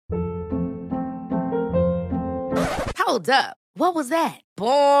Hold up. What was that?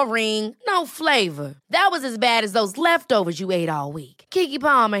 Boring. No flavor. That was as bad as those leftovers you ate all week. Keke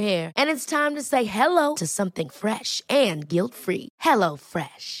Palmer here, and it's time to say hello to something fresh and guilt-free. Hello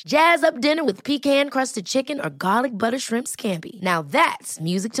Fresh. Jazz up dinner with pecan-crusted chicken or garlic butter shrimp scampi. Now that's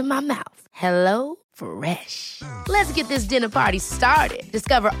music to my mouth. Hello Fresh. Let's get this dinner party started.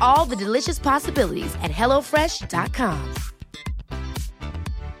 Discover all the delicious possibilities at hellofresh.com.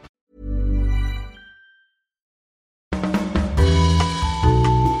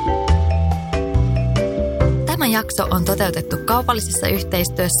 Tämä jakso on toteutettu kaupallisessa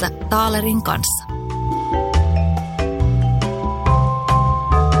yhteistyössä Taalerin kanssa.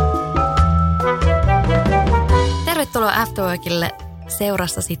 Tervetuloa Afterworkille.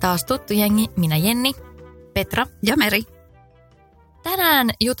 Seurassasi taas tuttu jengi, minä Jenni, Petra ja Meri. Tänään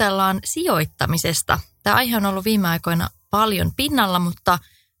jutellaan sijoittamisesta. Tämä aihe on ollut viime aikoina paljon pinnalla, mutta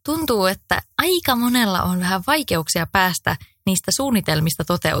tuntuu, että aika monella on vähän vaikeuksia päästä niistä suunnitelmista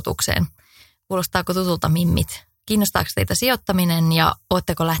toteutukseen. Kuulostaako tutulta mimmit? Kiinnostaako teitä sijoittaminen ja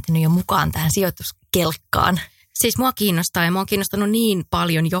ootteko lähtenyt jo mukaan tähän sijoituskelkkaan? Siis mua kiinnostaa ja mua on kiinnostanut niin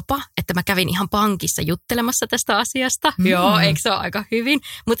paljon jopa, että mä kävin ihan pankissa juttelemassa tästä asiasta. Joo, eikö se ole aika hyvin?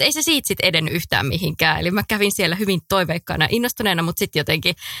 Mutta ei se siitä sitten edennyt yhtään mihinkään. Eli mä kävin siellä hyvin toiveikkaana ja innostuneena, mutta sitten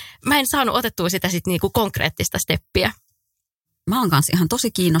jotenkin mä en saanut otettua sitä sitten niinku konkreettista steppiä. Mä oon kanssa ihan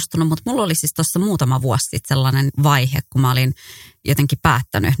tosi kiinnostunut, mutta mulla oli siis tuossa muutama vuosi sitten sellainen vaihe, kun mä olin jotenkin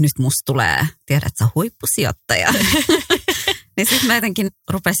päättänyt, että nyt musta tulee, tiedätkö, huippusijoittaja. Niin sitten mä jotenkin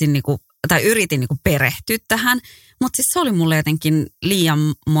rupesin yritin perehtyä tähän, mutta siis se oli mulle jotenkin liian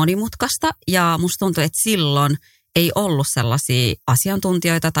monimutkaista ja musta tuntui, että silloin ei ollut sellaisia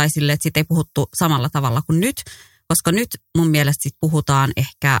asiantuntijoita tai sille, että siitä ei puhuttu samalla tavalla kuin nyt, koska nyt mun mielestä sit puhutaan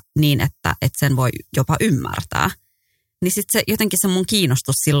ehkä niin, että sen voi jopa ymmärtää. Niin sitten se jotenkin se mun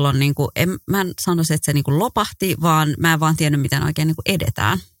kiinnostus silloin, mä en sanoisi, että se lopahti, vaan mä en vaan tiennyt, miten oikein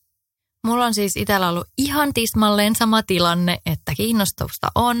edetään. Mulla on siis itsellä ollut ihan tismalleen sama tilanne, että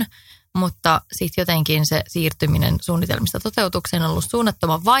kiinnostusta on, mutta sitten jotenkin se siirtyminen suunnitelmista toteutukseen on ollut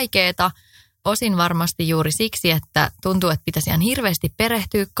suunnattoman vaikeaa. Osin varmasti juuri siksi, että tuntuu, että pitäisi ihan hirveästi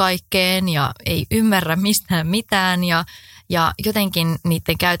perehtyä kaikkeen ja ei ymmärrä mistään mitään. Ja jotenkin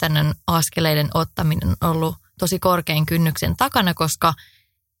niiden käytännön askeleiden ottaminen on ollut tosi korkean kynnyksen takana, koska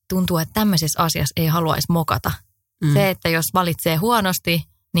tuntuu, että tämmöisessä asiassa ei haluaisi mokata. Se, että jos valitsee huonosti,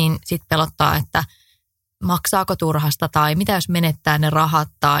 niin sitten pelottaa, että maksaako turhasta tai mitä jos menettää ne rahat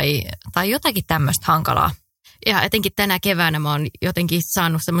tai jotakin tämmöistä hankalaa. Ja etenkin tänä keväänä mä oon jotenkin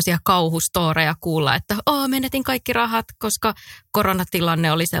saanut semmoisia kauhustooreja kuulla, että menetin kaikki rahat, koska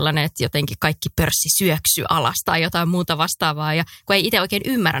koronatilanne oli sellainen, että jotenkin kaikki pörssi syöksy alas tai jotain muuta vastaavaa. Ja kun ei itse oikein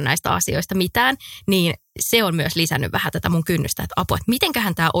ymmärrä näistä asioista mitään, niin se on myös lisännyt vähän tätä mun kynnystä, että apua, että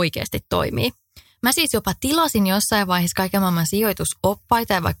mitenköhän tämä oikeasti toimii. Mä siis jopa tilasin jossain vaiheessa kaiken maailman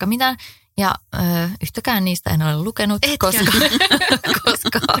sijoitusoppaita ja vaikka mitä, ja yhtäkään niistä en ole lukenut,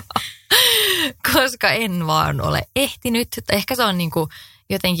 koska en vaan ole ehtinyt. Ehkä se on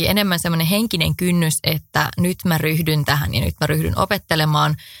jotenkin enemmän semmoinen henkinen kynnys, että nyt mä ryhdyn tähän ja nyt mä ryhdyn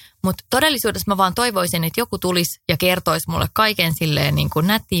opettelemaan. Mutta todellisuudessa mä vaan toivoisin, että joku tulisi ja kertoisi mulle kaiken silleen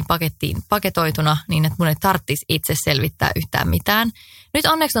nättiin pakettiin paketoituna, niin että mun ei tarvitsisi itse selvittää yhtään mitään. Nyt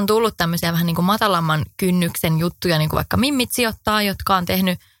onneksi on tullut tämmöisiä vähän matalamman kynnyksen juttuja, niin kuin vaikka mimmit sijoittaa, jotka on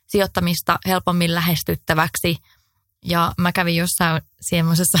tehnyt sijoittamista helpommin lähestyttäväksi. Ja mä kävin jossain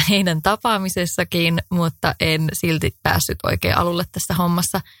semmoisessa heidän tapaamisessakin, mutta en silti päässyt oikein alulle tässä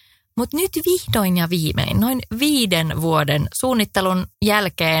hommassa. Mutta nyt vihdoin ja viimein, noin 5 vuoden suunnittelun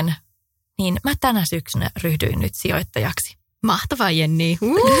jälkeen, niin mä tänä syksynä ryhdyin nyt sijoittajaksi. Mahtavaa, Jenni.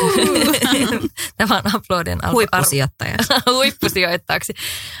 Tämä on Uploadien huippusijoittajaksi.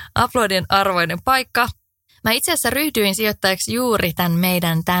 Uploadien arvoinen paikka. Mä itse asiassa ryhdyin sijoittajaksi juuri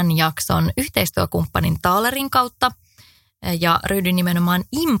tämän jakson yhteistyökumppanin Taalerin kautta ja ryhdyin nimenomaan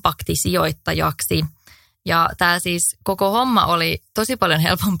impact-sijoittajaksi. Ja tämä siis koko homma oli tosi paljon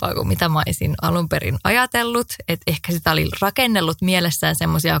helpompaa kuin mitä mä olisin alun perin ajatellut. Että ehkä sitä oli rakennellut mielessään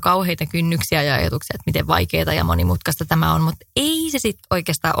semmoisia kauheita kynnyksiä ja ajatuksia, että miten vaikeaa ja monimutkaista tämä on. Mutta ei se sitten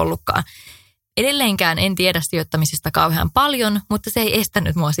oikeastaan ollutkaan. Edelleenkään en tiedä sijoittamisesta kauhean paljon, mutta se ei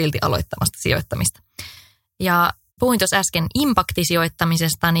estänyt mua silti aloittamasta sijoittamista. Ja puhuin tuossa äsken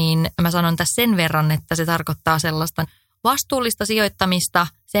impact-sijoittamisesta, niin mä sanon tässä sen verran, että se tarkoittaa sellaista vastuullista sijoittamista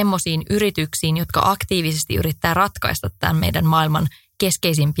semmoisiin yrityksiin, jotka aktiivisesti yrittää ratkaista tämän meidän maailman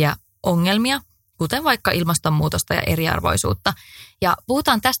keskeisimpiä ongelmia, kuten vaikka ilmastonmuutosta ja eriarvoisuutta. Ja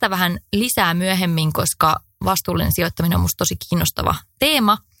puhutaan tästä vähän lisää myöhemmin, koska vastuullinen sijoittaminen on musta tosi kiinnostava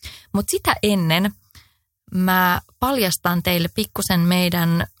teema, mutta sitä ennen mä paljastan teille pikkusen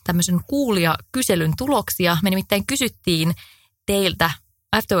meidän tämmöisen kuulijakyselyn tuloksia. Me nimittäin kysyttiin teiltä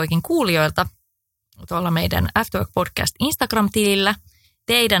Afterworkin kuulijoilta tuolla meidän Afterwork Podcast Instagram-tilillä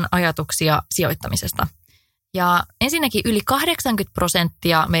teidän ajatuksia sijoittamisesta. Ja ensinnäkin yli 80%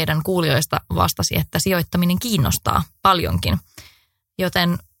 meidän kuulijoista vastasi, että sijoittaminen kiinnostaa paljonkin.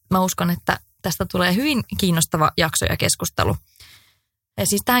 Joten mä uskon, että tästä tulee hyvin kiinnostava jakso ja keskustelu. Ja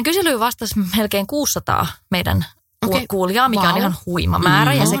siis tähän kyselyyn vastasi melkein 600 meidän kuulijaa, mikä on ihan huima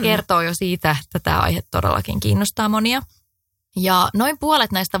määrä. Ja se kertoo jo siitä, että tämä aihe todellakin kiinnostaa monia. Ja noin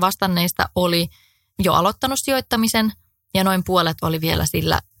puolet näistä vastanneista oli jo aloittanut sijoittamisen ja noin puolet oli vielä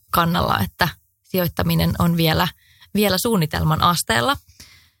sillä kannalla, että sijoittaminen on vielä suunnitelman asteella.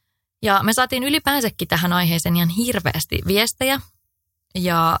 Ja me saatiin ylipäänsäkin tähän aiheeseen ihan hirveästi viestejä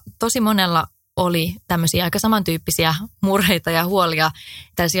ja tosi monella oli tämmöisiä aika samantyyppisiä murheita ja huolia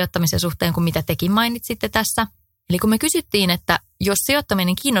tämän sijoittamisen suhteen kuin mitä tekin mainitsitte tässä. Eli kun me kysyttiin, että jos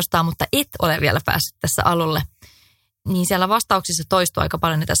sijoittaminen kiinnostaa, mutta et ole vielä päässyt tässä alulle, niin siellä vastauksissa toistui aika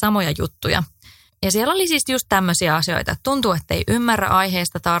paljon näitä samoja juttuja. Ja siellä oli siis just tämmöisiä asioita, että tuntuu, että ei ymmärrä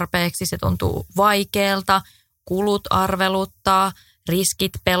aiheesta tarpeeksi, se tuntuu vaikealta, kulut arveluttaa,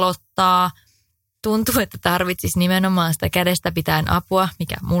 riskit pelottaa, tuntuu, että tarvitsisi nimenomaan sitä kädestä pitäen apua,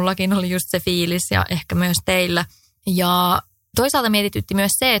 mikä mullakin oli just se fiilis ja ehkä myös teillä. Ja toisaalta mietitytti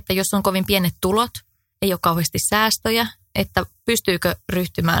myös se, että jos on kovin pienet tulot, ei ole kauheasti säästöjä, että pystyykö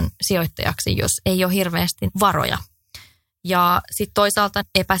ryhtymään sijoittajaksi, jos ei ole hirveästi varoja. Ja sitten toisaalta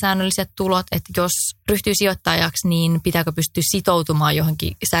epäsäännölliset tulot, että jos ryhtyy sijoittajaksi, niin pitääkö pystyä sitoutumaan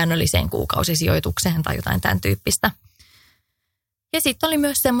johonkin säännölliseen kuukausisijoitukseen tai jotain tämän tyyppistä. Ja sitten oli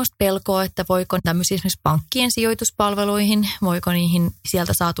myös semmoista pelkoa, että voiko tämmöisiä esimerkiksi pankkien sijoituspalveluihin, voiko niihin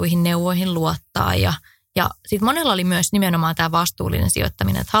sieltä saatuihin neuvoihin luottaa. Ja sitten monella oli myös nimenomaan tämä vastuullinen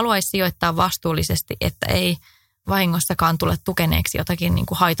sijoittaminen, että haluaisi sijoittaa vastuullisesti, että ei vahingossakaan tule tukeneeksi jotakin niin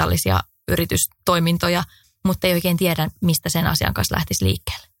kuin haitallisia yritystoimintoja, mutta ei oikein tiedä, mistä sen asian kanssa lähtisi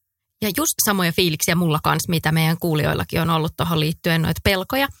liikkeelle. Ja just samoja fiiliksiä mulla kanssa, mitä meidän kuulijoillakin on ollut tuohon liittyen, noita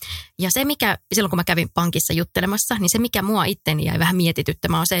pelkoja. Ja se, mikä silloin kun mä kävin pankissa juttelemassa, niin se, mikä mua itteni jäi vähän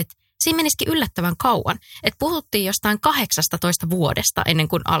mietityttämään, on se, että siinä menisikin yllättävän kauan. Että puhuttiin jostain 18 vuodesta ennen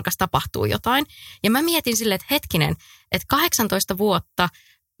kuin alkaisi tapahtua jotain. Ja mä mietin silleen, että hetkinen, että 18 vuotta,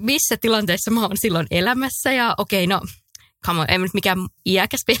 missä tilanteessa mä oon silloin elämässä ja okei, no ei nyt mikään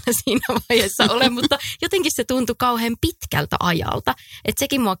iäkäs vielä siinä vaiheessa ole, mutta jotenkin se tuntui kauhean pitkältä ajalta. Että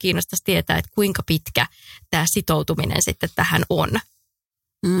sekin mua kiinnostaisi tietää, että kuinka pitkä tämä sitoutuminen sitten tähän on.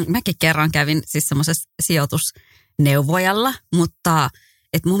 Mäkin kerran kävin siis semmoisessa sijoitusneuvojalla, mutta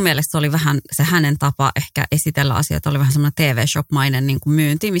et mun mielestä oli vähän se hänen tapa ehkä esitellä asioita, oli vähän semmoinen TV-shop-mainen niin kuin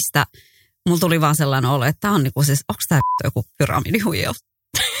myynti, mistä mulla tuli vaan sellainen olo, että tämä on niin kuin siis, onko tämä joku pyramidihuijaus?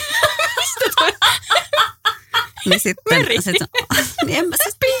 Mistä toi? Niin sitten niin en mä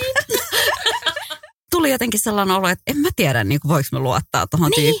tuli jotenkin sellainen olo, että en mä tiedä, niin voiko mä luottaa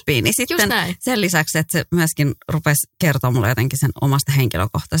tuohon tyyppiin. Niin sitten sen lisäksi, että se myöskin rupesi kertoa mulle jotenkin sen omasta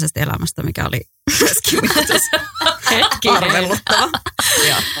henkilökohtaisesta elämästä, mikä oli myöskin arveluttava.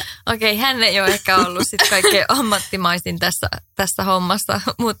 Okei, hän ei ole ehkä ollut sit kaikkein ammattimaisin tässä hommassa,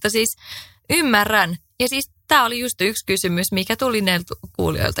 mutta siis ymmärrän. Ja siis tämä oli just yksi kysymys, mikä tuli näiltä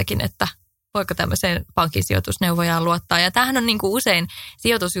kuulijoiltakin, että voiko tämmöiseen pankkisijoitusneuvojaan luottaa. Ja tämähän on niinku usein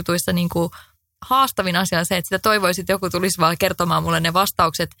sijoitusjutuissa niinku haastavin asia on se, että sitä toivoisit, että joku tulisi vaan kertomaan mulle ne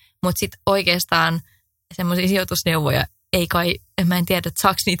vastaukset, mutta sitten oikeastaan semmoisia sijoitusneuvoja ei kai, mä en tiedä, että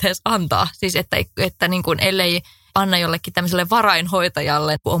saako niitä edes antaa. Siis että niin kuin ellei anna jollekin tämmöiselle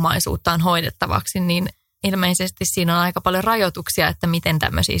varainhoitajalle omaisuuttaan hoidettavaksi, niin ilmeisesti siinä on aika paljon rajoituksia, että miten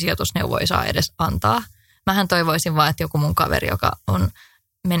tämmöisiä sijoitusneuvoja saa edes antaa. Mähän toivoisin vaan, että joku mun kaveri, joka on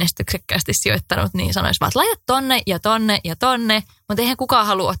menestyksekkäästi sijoittanut, niin sanoisi vaan, että laita tonne ja tonne ja tonne, mutta eihän kukaan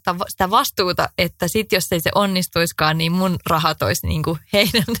halua ottaa sitä vastuuta, että sit jos ei se onnistuiskaan, niin mun rahat olisi niin kuin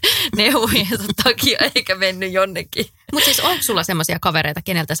heidän neuvojensa takia eikä mennyt jonnekin. Mutta siis onko sulla semmoisia kavereita,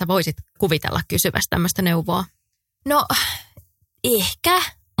 keneltä sä voisit kuvitella kysyvästä tämmöistä neuvoa? No ehkä,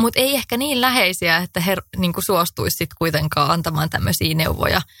 mutta ei ehkä niin läheisiä, että he niin kuin suostuisi sit kuitenkaan antamaan tämmöisiä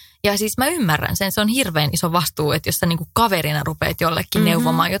neuvoja. Ja siis mä ymmärrän sen, se on hirveän iso vastuu, että jos sä niinku kaverina rupeat jollekin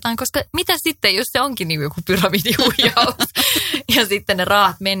neuvomaan jotain, koska mitä sitten, jos se onkin niinku joku pyramidihuijaus ja sitten ne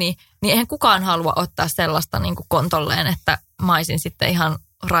rahat meni, niin eihän kukaan halua ottaa sellaista niinku kontolleen, että mä olisin sitten ihan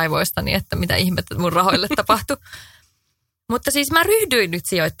raivoistani, että mitä ihmettä mun rahoille tapahtui. Mutta siis mä ryhdyin nyt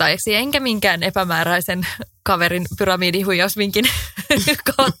sijoittajaksi, enkä minkään epämääräisen kaverin pyramidihuijausvinkin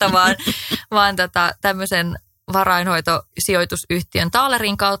kautta, vaan tämmöisen varainhoitosijoitusyhtiön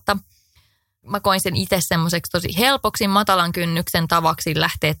Taalerin kautta. Mä koin sen itse semmoiseksi tosi helpoksi, matalan kynnyksen tavaksi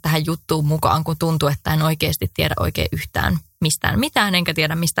lähteä tähän juttuun mukaan, kun tuntuu, että en oikeasti tiedä oikein yhtään mistään mitään, enkä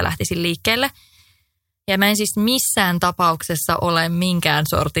tiedä mistä lähtisin liikkeelle. Ja mä en siis missään tapauksessa ole minkään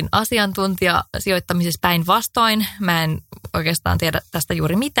sortin asiantuntija sijoittamisessa päinvastoin. Mä en oikeastaan tiedä tästä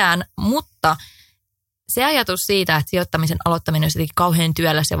juuri mitään, mutta se ajatus siitä, että sijoittamisen aloittaminen on kauhean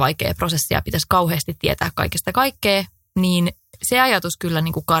työläs ja vaikea prosessi ja pitäisi kauheasti tietää kaikesta kaikkea, niin se ajatus kyllä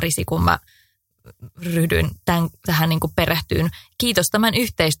niin kuin karisi, kun mä ryhdyin tähän niin kuin perehtyyn. Kiitos tämän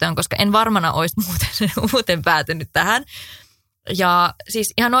yhteistyön, koska en varmana olisi muuten päätynyt tähän. Ja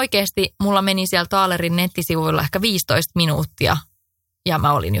siis ihan oikeasti mulla meni siellä Taalerin nettisivuilla ehkä 15 minuuttia ja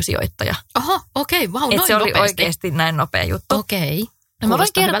mä olin jo sijoittaja. Oho, okei, vau, noin se oli nopeasti. oikeasti näin nopea juttu. Okei. Mä voin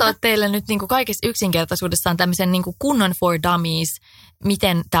kertoa teille nyt niin kuin kaikessa yksinkertaisuudessaan tämmöisen niin kuin kunnon for dummies,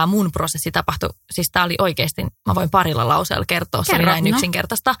 miten tämä mun prosessi tapahtui. Siis tämä oli oikeasti, mä voin parilla lauseella kertoa, se oli näin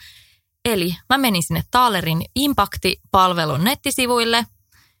yksinkertaista. Eli mä menin sinne Taalerin Impakti-palvelun nettisivuille,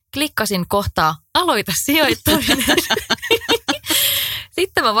 klikkasin kohtaa aloita sijoittaminen.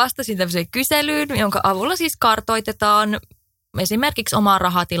 Sitten mä vastasin tämmöiseen kyselyyn, jonka avulla siis kartoitetaan esimerkiksi omaa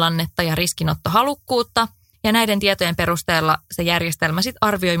rahatilannetta ja riskinottohalukkuutta. Ja näiden tietojen perusteella se järjestelmä sitten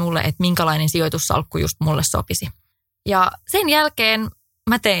arvioi mulle, että minkälainen sijoitussalkku just mulle sopisi. Ja sen jälkeen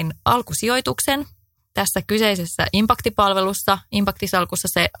mä tein alkusijoituksen tässä kyseisessä Impakti-palvelussa. Impaktisalkussa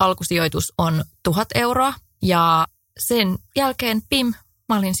se alkusijoitus on 1 000 euroa ja sen jälkeen pim,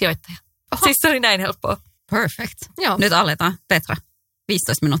 mä olin sijoittaja. Oho. Siis se oli näin helppoa. Perfect. Joo. Nyt aletaan. Petra,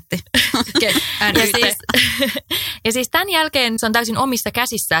 15 minuuttia. Okay. Ja siis tämän jälkeen se on täysin omissa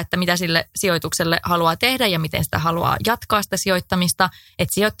käsissä, että mitä sille sijoitukselle haluaa tehdä ja miten sitä haluaa jatkaa sitä sijoittamista.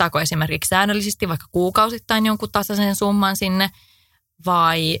 Että sijoittaako esimerkiksi säännöllisesti vaikka kuukausittain jonkun tasaisen summan sinne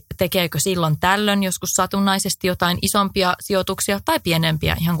vai tekeekö silloin tällöin joskus satunnaisesti jotain isompia sijoituksia tai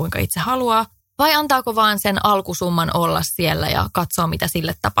pienempiä ihan kuinka itse haluaa. Vai antaako vaan sen alkusumman olla siellä ja katsoa mitä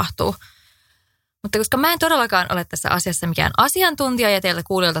sille tapahtuu. Mutta koska mä en todellakaan ole tässä asiassa mikään asiantuntija ja teiltä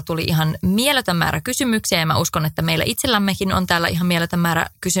kuulijoilta tuli ihan mieletön määrä kysymyksiä ja mä uskon, että meillä itsellämmekin on täällä ihan mieletön määrä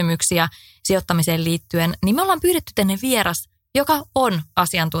kysymyksiä sijoittamiseen liittyen, niin me ollaan pyydetty tänne vieras, joka on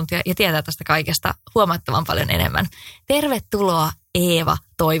asiantuntija ja tietää tästä kaikesta huomattavan paljon enemmän. Tervetuloa Eeva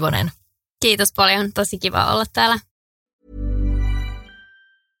Toivonen. Kiitos paljon, tosi kiva olla täällä.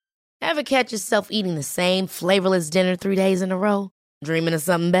 Ever catch yourself eating the same flavorless dinner 3 days in a row? Dreaming of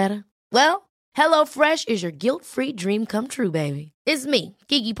something better? Well, HelloFresh is your guilt-free dream come true, baby. It's me,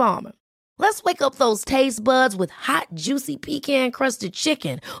 Keke Palmer. Let's wake up those taste buds with hot, juicy pecan-crusted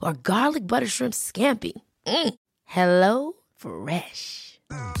chicken or garlic butter shrimp scampi. Hello Fresh.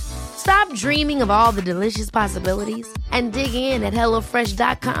 Stop dreaming of all the delicious possibilities and dig in at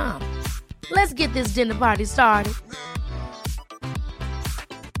HelloFresh.com. Let's get this dinner party started.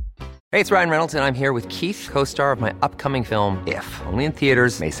 Hey, it's Ryan Reynolds, and I'm here with Keith, co-star of my upcoming film, If, only in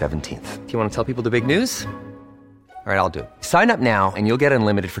theaters May 17th. Do you want to tell people the big news? All right, I'll do it. Sign up now and you'll get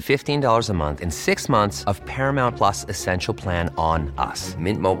unlimited for $15 a month and 6 months of Paramount Plus Essential Plan on us.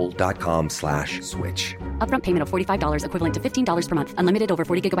 MintMobile.com/switch. Upfront payment of $45 equivalent to $15 per month. Unlimited over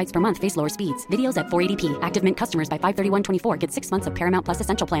 40 gigabytes per month. Face lower speeds. Videos at 480p. Active Mint customers by 531.24 get 6 months of Paramount Plus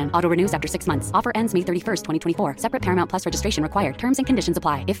Essential Plan. Auto renews after 6 months. Offer ends May 31st, 2024. Separate Paramount Plus registration required. Terms and conditions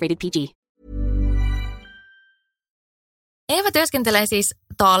apply if rated PG. Eeva työskentelee siis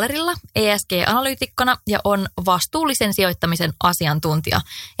Taalerilla ESG-analyytikkona ja on vastuullisen sijoittamisen asiantuntija.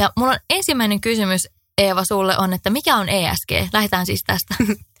 Ja mulla on ensimmäinen kysymys, Eeva, sulle on, että mikä on ESG? Lähdetään siis tästä.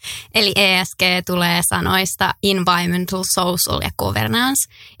 Eli ESG tulee sanoista Environmental, Social ja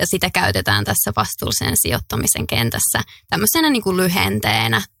Governance, ja sitä käytetään tässä vastuullisen sijoittamisen kentässä tämmöisenä niin kuin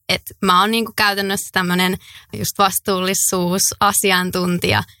lyhenteenä. Että mä oon niin kuin käytännössä tämmöinen just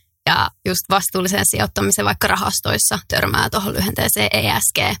vastuullisuusasiantuntija, ja just vastuullisen sijoittamisen vaikka rahastoissa törmää tuohon lyhenteeseen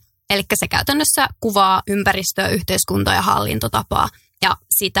ESG. Eli se käytännössä kuvaa ympäristöä, yhteiskuntaa ja hallintotapaa. Ja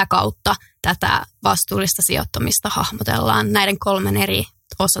sitä kautta tätä vastuullista sijoittamista hahmotellaan näiden 3 eri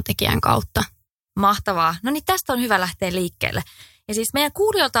osatekijän kautta. Mahtavaa. No niin, tästä on hyvä lähteä liikkeelle. Ja siis meidän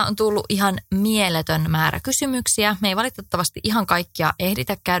kuulijoilta on tullut ihan mieletön määrä kysymyksiä. Me ei valitettavasti ihan kaikkia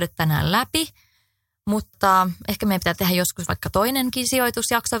ehditä käydä tänään läpi. Mutta ehkä meidän pitää tehdä joskus vaikka toinenkin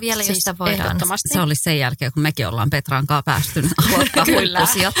sijoitusjakso vielä, siis josta voidaan. Se olisi sen jälkeen, kun mekin ollaan Petran kanssa päästynyt aloittaa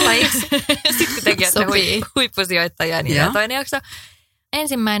huippusijoittajiksi. Sitten kun tekee huippusijoittajia, niin toinen jakso.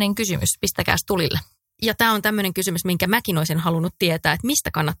 Ensimmäinen kysymys, pistäkääs tulille. Ja tämä on tämmöinen kysymys, minkä mäkin olisin halunnut tietää, että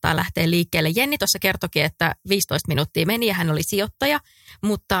mistä kannattaa lähteä liikkeelle. Jenni tuossa kertoikin, että 15 minuuttia meni ja hän oli sijoittaja,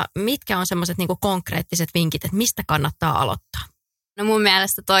 mutta mitkä on semmoiset niinku konkreettiset vinkit, että mistä kannattaa aloittaa? No mun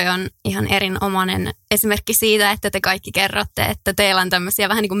mielestä toi on ihan erinomainen esimerkki siitä, että te kaikki kerrotte, että teillä on tämmöisiä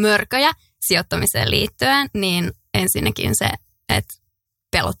vähän niin kuin mörköjä sijoittamiseen liittyen, niin ensinnäkin se, että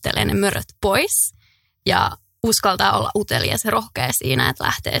pelottelee ne möröt pois ja uskaltaa olla utelias ja rohkea siinä, että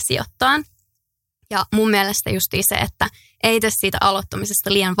lähtee sijoittamaan. Ja mun mielestä justiin se, että ei tee siitä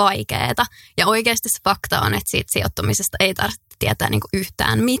aloittamisesta liian vaikeaa. Ja oikeasti se fakta on, että siitä sijoittamisesta ei tarvitse tietää niinku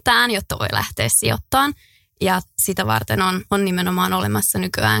yhtään mitään, jotta voi lähteä sijoittamaan. Ja sitä varten on nimenomaan olemassa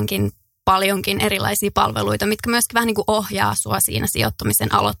nykyäänkin paljonkin erilaisia palveluita, mitkä myöskin vähän niin kuin ohjaa sua siinä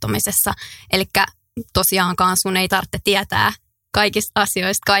sijoittamisen aloittamisessa. Eli tosiaankaan sun ei tarvitse tietää kaikista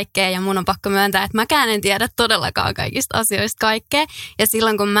asioista kaikkea, ja mun on pakko myöntää, että mäkään en tiedä todellakaan kaikista asioista kaikkea. Ja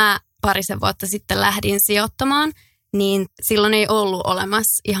silloin kun mä parisen vuotta sitten lähdin sijoittamaan, niin silloin ei ollut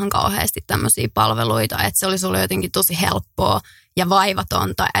olemassa ihan kauheasti tämmöisiä palveluita, että se olisi ollut jotenkin tosi helppoa ja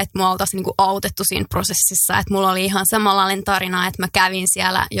vaivatonta, että mua oltaisiin niinku autettu siinä prosessissa, että mulla oli ihan samanlainen tarina, että mä kävin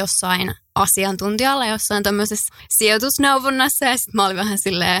siellä jossain asiantuntijalla, jossain tämmöisessä sijoitusneuvonnassa, ja sitten mä olin vähän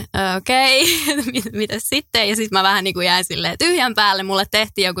silleen, okei, mitä sitten, ja sitten mä vähän niinku jäin silleen tyhjän päälle, mulle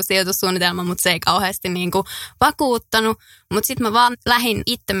tehtiin joku sijoitussuunnitelma, mutta se ei kauheasti niinku vakuuttanut, mutta sitten mä vaan lähdin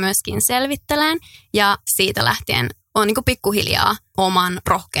itse myöskin selvittelemään, ja siitä lähtien on niin kuin pikkuhiljaa oman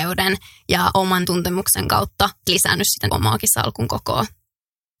rohkeuden ja oman tuntemuksen kautta lisännyt sitä omaakin salkun kokoa.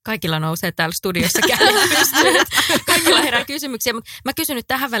 Kaikilla nousee täällä studiossa kädet pystyyn. Kaikilla herää kysymyksiä, mutta mä kysyn nyt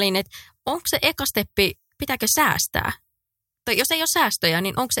tähän väliin, että onko se eka steppi, pitääkö säästää? Tai jos ei ole säästöjä,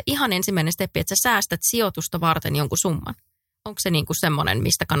 niin onko se ihan ensimmäinen steppi, että sä säästät sijoitusta varten jonkun summan? Onko se niin kuin semmoinen,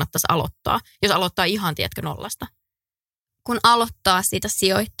 mistä kannattaisi aloittaa, jos aloittaa ihan, tiedätkö, nollasta? Kun aloittaa sitä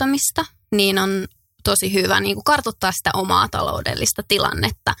sijoittamista, niin on tosi hyvä niin kuin kartoittaa sitä omaa taloudellista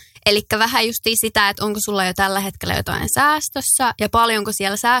tilannetta. Eli vähän justiin sitä, että onko sulla jo tällä hetkellä jotain säästössä ja paljonko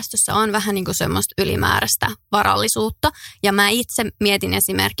siellä säästössä on vähän niin kuin semmoista ylimääräistä varallisuutta. Ja mä itse mietin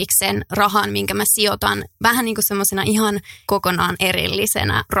esimerkiksi sen rahan, minkä mä sijoitan vähän niin kuin semmoisena ihan kokonaan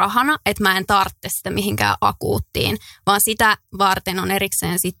erillisenä rahana, että mä en tarvitse sitä mihinkään akuuttiin, vaan sitä varten on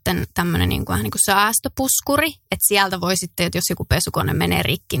erikseen sitten tämmöinen niin kuin, vähän niin kuin säästöpuskuri, että sieltä voi sitten, että jos joku pesukone menee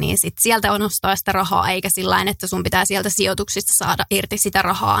rikki, niin sitten sieltä on nostaa sitä rahaa, eikä sillain, että sun pitää sieltä sijoituksista saada irti sitä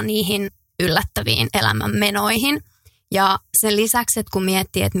rahaa niihin yllättäviin elämänmenoihin. Ja sen lisäksi, että kun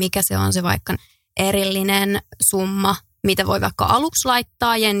miettii, että mikä se on se vaikka erillinen summa, mitä voi vaikka aluksi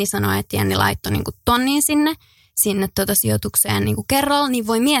laittaa, Jenni sanoi, että Jenni laittoi niin kuin tonnin sinne sijoitukseen niin kuin kerralla, niin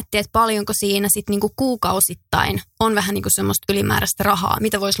voi miettiä, että paljonko siinä sitten niin kuin kuukausittain on vähän niin kuin semmoista ylimääräistä rahaa,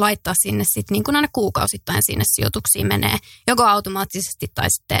 mitä voisi laittaa sinne sitten niin kuin aina kuukausittain sinne sijoituksiin menee, joko automaattisesti tai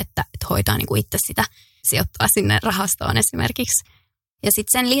sitten, että hoitaa niin kuin itse sitä sijoittaa sinne rahastoon esimerkiksi. Ja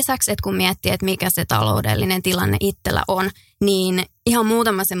sitten sen lisäksi, että kun miettii, että mikä se taloudellinen tilanne itsellä on, niin ihan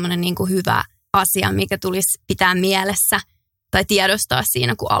muutama semmoinen niin kuin hyvä asia, mikä tulisi pitää mielessä tai tiedostaa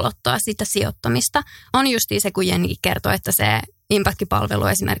siinä, kun aloittaa sitä sijoittamista, on justiin se, kun Jennikin kertoo, että se Impact-palvelu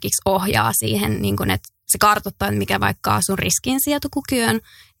esimerkiksi ohjaa siihen, niin kun, että se kartoittaa, että mikä vaikka sun riskinsietokyky on,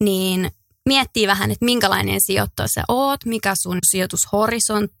 niin miettii vähän, että minkälainen sijoittaja sä oot, mikä sun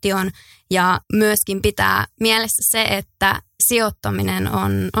sijoitushorisontti on, ja myöskin pitää mielessä se, että sijoittaminen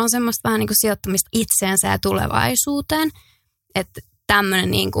on semmoista vähän niin kuin sijoittamista itseensä ja tulevaisuuteen, että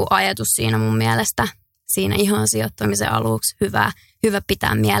tämmöinen niin kuin ajatus siinä mun mielestä siinä ihan sijoittamisen aluksi hyvä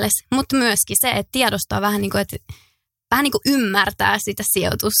pitää mielessä. Mutta myöskin se, että tiedostaa vähän niin kuin, että vähän niin kuin ymmärtää sitä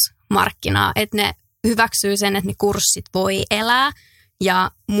sijoitusmarkkinaa, että ne hyväksyy sen, että ne kurssit voi elää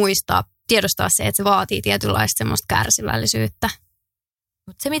ja tiedostaa se, että se vaatii tietynlaista semmoista kärsivällisyyttä.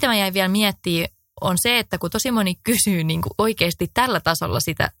 Mutta se, mitä mä jäin vielä miettimään, on se, että kun tosi moni kysyy niin kuin oikeasti tällä tasolla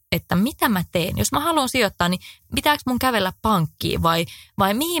sitä, että mitä mä teen. Jos mä haluan sijoittaa, niin pitääkö mun kävellä pankkiin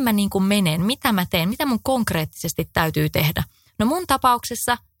vai mihin mä niin kuin menen, mitä mä teen, mitä mun konkreettisesti täytyy tehdä. No mun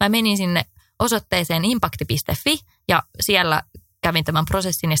tapauksessa mä menin sinne osoitteeseen impact.fi ja siellä kävin tämän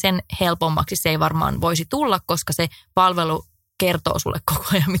prosessin ja sen helpommaksi se ei varmaan voisi tulla, koska se palvelu kertoo sulle koko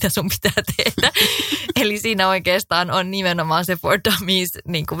ajan, mitä sun pitää tehdä. Eli siinä oikeastaan on nimenomaan se for dummies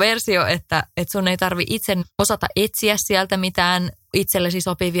niin kuin versio, että sun ei tarvi itse osata etsiä sieltä mitään itsellesi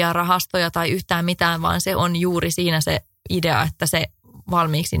sopivia rahastoja tai yhtään mitään, vaan se on juuri siinä se idea, että se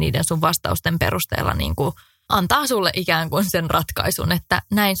valmiiksi niiden sun vastausten perusteella niin kuin antaa sulle ikään kuin sen ratkaisun, että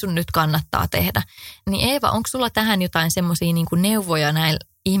näin sun nyt kannattaa tehdä. Niin Eeva, onko sulla tähän jotain semmoisia niin kuin neuvoja näille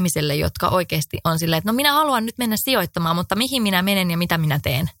ihmisille, jotka oikeasti on silleen, että no minä haluan nyt mennä sijoittamaan, mutta mihin minä menen ja mitä minä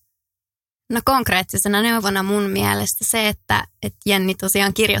teen? No konkreettisena neuvona mun mielestä se, että Jenni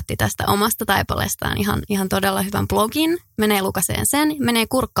tosiaan kirjoitti tästä omasta taipaleestaan ihan todella hyvän blogin. Menee lukaseen sen, menee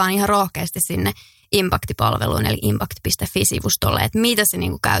kurkkaan ihan rohkeasti sinne Impact-palveluun eli impact.fi-sivustolle, että mitä se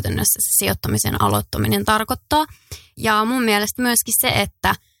niin kuin käytännössä se sijoittamisen aloittaminen tarkoittaa. Ja mun mielestä myöskin se,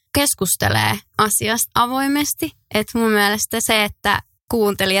 että keskustelee asiasta avoimesti. Että mun mielestä se, että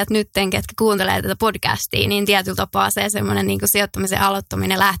kuuntelijat nytten, ketkä kuuntelee tätä podcastia, niin tietyllä tapaa se semmoinen niin kuin sijoittamisen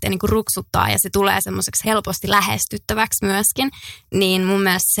aloittaminen lähtee niin kuin ruksuttaa ja se tulee semmoiseksi helposti lähestyttäväksi myöskin. Niin mun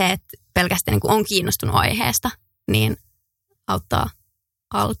mielestä se, että pelkästään niin kuin on kiinnostunut aiheesta, niin auttaa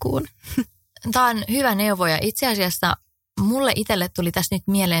alkuun. Tämä on hyvä neuvo ja itse asiassa mulle itselle tuli tässä nyt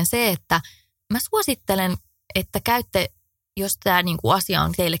mieleen se, että mä suosittelen, että käytte, jos tämä niinku asia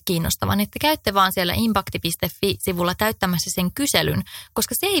on teille kiinnostava, niin että käytte vaan siellä impakti.fi-sivulla täyttämässä sen kyselyn,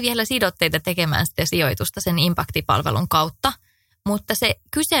 koska se ei vielä sido teitä tekemään sitä sijoitusta sen Impakti-palvelun kautta, mutta se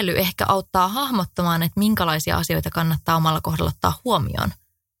kysely ehkä auttaa hahmottamaan, että minkälaisia asioita kannattaa omalla kohdalla ottaa huomioon,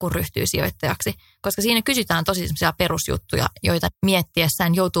 kun ryhtyy sijoittajaksi, koska siinä kysytään tosi sellaisia perusjuttuja, joita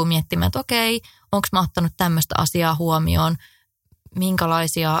miettiessään joutuu miettimään, että okei, onko mä ottanut tämmöistä asiaa huomioon,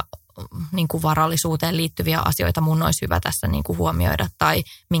 minkälaisia niin kuin varallisuuteen liittyviä asioita mun olisi hyvä tässä niin kuin huomioida tai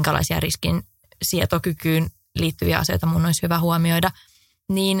minkälaisia riskin sietokykyyn liittyviä asioita mun olisi hyvä huomioida,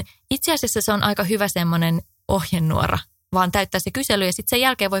 niin itse asiassa se on aika hyvä semmoinen ohjenuora, vaan täyttää se kysely ja sitten sen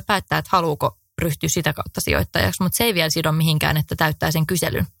jälkeen voi päättää, että haluuko ryhtyä sitä kautta sijoittajaksi, mutta se ei vielä sido mihinkään, että täyttää sen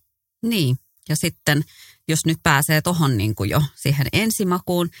kyselyn. Niin, ja sitten jos nyt pääsee tuohon niin kuin jo siihen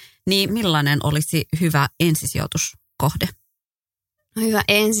ensimakuun, niin millainen olisi hyvä ensisijoituskohde? No hyvä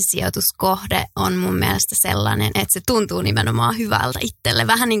ensisijoituskohde on mun mielestä sellainen, että se tuntuu nimenomaan hyvältä itselle.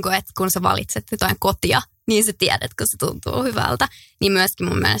 Vähän niin kuin, että kun sä valitset jotain kotia, niin sä tiedät, kun se tuntuu hyvältä. Niin myöskin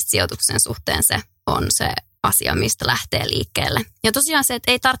mun mielestä sijoituksen suhteen se on se asia, mistä lähtee liikkeelle. Ja tosiaan se,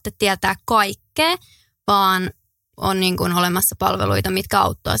 että ei tarvitse tietää kaikkea, vaan on niin kuin olemassa palveluita, mitkä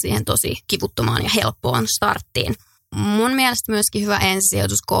auttaa siihen tosi kivuttomaan ja helppoon starttiin. Mun mielestä myöskin hyvä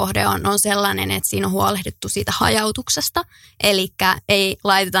ensisijoituskohde on sellainen, että siinä on huolehdittu siitä hajautuksesta, eli ei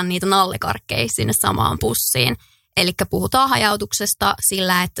laiteta niitä nallekarkkeja sinne samaan pussiin. Eli puhutaan hajautuksesta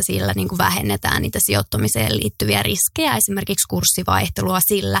sillä, että sillä niin kuin vähennetään niitä sijoittamiseen liittyviä riskejä, esimerkiksi kurssivaihtelua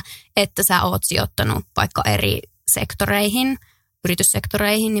sillä, että sä oot sijoittanut vaikka eri sektoreihin,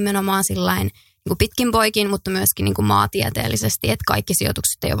 yrityssektoreihin nimenomaan sillain niin kuin pitkin poikin, mutta myöskin niin kuin maantieteellisesti, että kaikki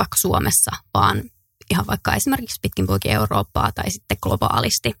sijoitukset ei ole vaikka Suomessa, vaan ihan vaikka esimerkiksi pitkin poikin Eurooppaa tai sitten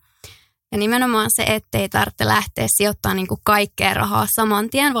globaalisti. Ja nimenomaan se, ettei tarvitse lähteä sijoittamaan niin kuin kaikkea rahaa saman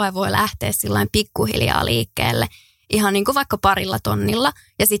tien, vaan voi lähteä sillain pikkuhiljaa liikkeelle ihan niin kuin vaikka 2 000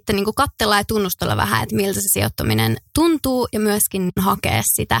 ja sitten niin kuin katsella ja tunnustella vähän, että miltä se sijoittaminen tuntuu ja myöskin hakea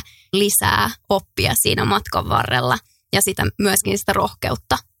sitä lisää oppia siinä matkan varrella ja sitä, myöskin sitä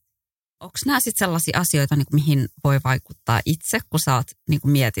rohkeutta. Onko nämä sitten sellaisia asioita, niin kuin mihin voi vaikuttaa itse, kun sä niin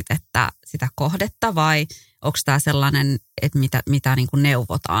kuin mietit että sitä kohdetta, vai onko tämä sellainen, että mitä niin kuin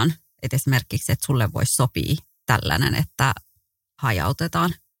neuvotaan? Että esimerkiksi, että sulle voisi sopia tällainen, että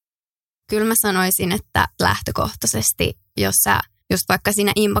hajautetaan? Kyllä mä sanoisin, että lähtökohtaisesti, jos sä just vaikka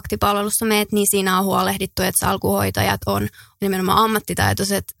siinä Impakti-palvelussa meet, niin siinä on huolehdittu, että salkuhoitajat on nimenomaan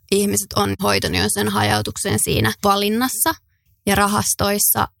ammattitaitoiset ihmiset on hoitanut jo sen hajautuksen siinä valinnassa ja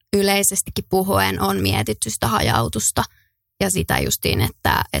rahastoissa yleisestikin puhuen on mietitty sitä hajautusta ja sitä justiin,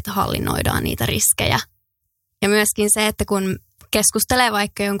 että hallinnoidaan niitä riskejä. Ja myöskin se, että kun keskustelee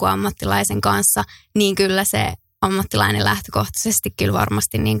vaikka jonkun ammattilaisen kanssa, niin kyllä se ammattilainen lähtökohtaisesti kyllä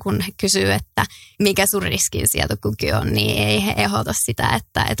varmasti niin kun he kysyy, että mikä sun riskinsietokyky on, niin ei he ehdota sitä,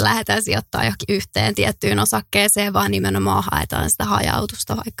 että lähdetään sijoittamaan johonkin yhteen tiettyyn osakkeeseen, vaan nimenomaan haetaan sitä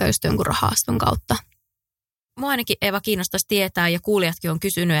hajautusta vaikka just jonkun rahaston kautta. Mua ainakin Eeva kiinnostaisi tietää ja kuulijatkin on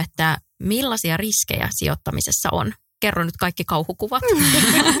kysynyt, että millaisia riskejä sijoittamisessa on. Kerro nyt kaikki kauhukuvat.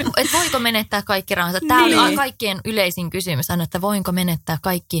 Et voiko menettää kaikki rahat? Tämä on kaikkien yleisin kysymys, että voinko menettää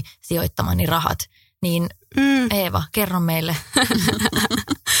kaikki sijoittamani rahat. Niin Eeva, kerro meille.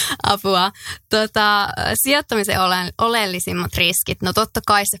 Apua. Sijoittamisen oleellisimmat riskit. No totta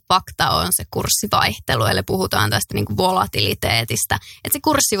kai se fakta on se kurssivaihtelu, eli puhutaan tästä niin kuin volatiliteetistä. Että se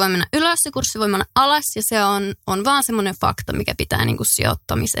kurssi voi mennä ylös, se kurssi voi mennä alas, ja se on vaan semmoinen fakta, mikä pitää niin kuin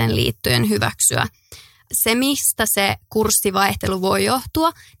sijoittamiseen liittyen hyväksyä. Se, mistä se kurssivaihtelu voi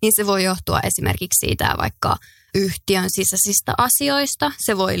johtua, niin se voi johtua esimerkiksi siitä vaikka yhtiön sisäisistä asioista.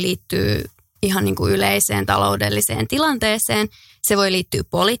 Se voi liittyä ihan niin kuin yleiseen taloudelliseen tilanteeseen. Se voi liittyä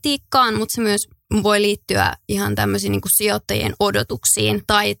politiikkaan, mutta se myös voi liittyä ihan tämmöisiin niin kuin sijoittajien odotuksiin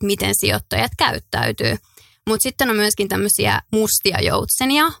tai että miten sijoittajat käyttäytyy. Mutta sitten on myöskin tämmöisiä mustia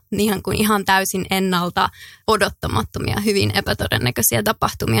joutsenia, ihan täysin ennalta odottamattomia, hyvin epätodennäköisiä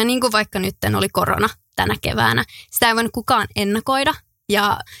tapahtumia, niin kuin vaikka nyt oli korona tänä keväänä. Sitä ei voinut kukaan ennakoida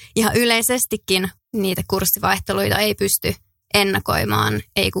ja ihan yleisestikin niitä kurssivaihteluita ei pysty ennakoimaan,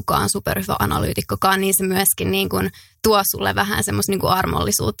 ei kukaan superhyvä analyytikkokaan, niin se myöskin niin kuin tuo sulle vähän semmoista niin kuin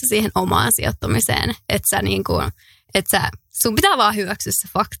armollisuutta siihen omaan sijoittamiseen, että sun pitää vaan hyväksyä se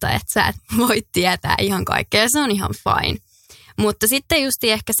fakta, että sä et voi tietää ihan kaikkea, se on ihan fine. Mutta sitten just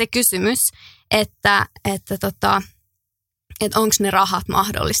ehkä se kysymys, että onko ne rahat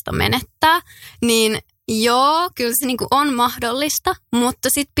mahdollista menettää, niin joo, kyllä se niinku on mahdollista, mutta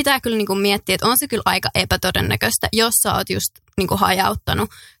sitten pitää kyllä niinku miettiä, että on se kyllä aika epätodennäköistä, jos sä oot just niinku hajauttanut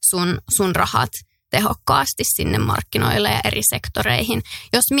sun rahat tehokkaasti sinne markkinoille ja eri sektoreihin.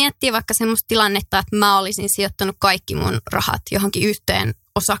 Jos miettii vaikka semmoista tilannetta, että mä olisin sijoittanut kaikki mun rahat johonkin yhteen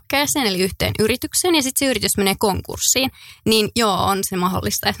osakkeeseen, eli yhteen yritykseen, ja sitten se yritys menee konkurssiin, niin joo, on se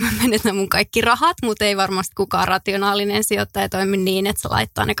mahdollista, että mä menetän mun kaikki rahat, mutta ei varmasti kukaan rationaalinen sijoittaja toimi niin, että se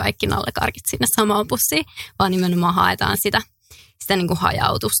laittaa ne kaikki nallekarkit sinne samaan pussiin, vaan nimenomaan haetaan sitä niin kuin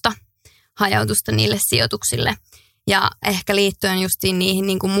hajautusta niille sijoituksille. Ja ehkä liittyen justiin niihin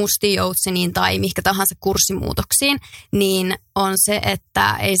niin kuin mustiin joutseniin tai mihinkä tahansa kurssimuutoksiin, niin on se,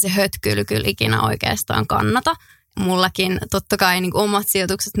 että ei se hötkyily kyllä ikinä oikeastaan kannata. Mullakin totta kai niin kuin omat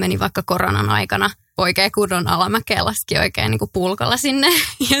sijoitukset meni vaikka koronan aikana oikein kunnon alamäkeen, laski oikein niin kuin pulkalla sinne.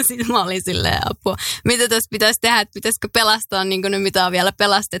 Ja sitten mä olin silleen apua, mitä tässä pitäisi tehdä, että pitäisikö pelastaa niin kuin ne, mitä on vielä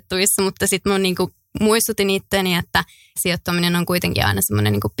pelastettavissa. Mutta sitten mä niin kuin muistutin itteni, että sijoittaminen on kuitenkin aina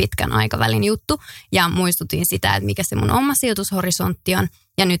semmoinen niin kuin pitkän aikavälin juttu. Ja muistutin sitä, että mikä se mun oma sijoitushorisontti on.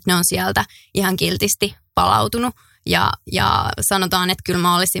 Ja nyt ne on sieltä ihan kiltisti palautunut. Ja sanotaan, että kyllä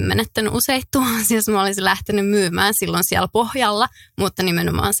mä olisin menettänyt useita tuhansia, jos mä olisin lähtenyt myymään silloin siellä pohjalla. Mutta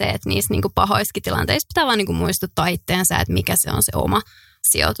nimenomaan se, että niissä niin kuin pahoissakin tilanteissa pitää vaan niin kuin muistuttaa itteensä, että mikä se on se oma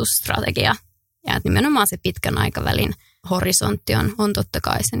sijoitusstrategia. Ja että nimenomaan se pitkän aikavälin horisontti on totta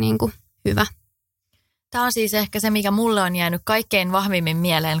kai se niin kuin hyvä. Tämä on siis ehkä se, mikä mulle on jäänyt kaikkein vahvimmin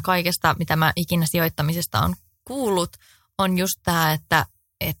mieleen kaikesta, mitä mä ikinä sijoittamisesta on kuullut, on just tämä, että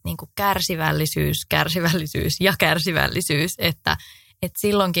niin kuin kärsivällisyys, että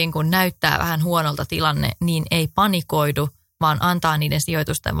silloinkin kun näyttää vähän huonolta tilanne, niin ei panikoidu, vaan antaa niiden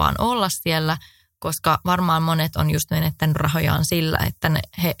sijoitusten vaan olla siellä, koska varmaan monet on just menettänyt rahojaan sillä, että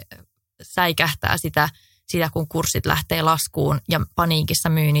he säikähtää sitä, kun kurssit lähtee laskuun ja paniikissa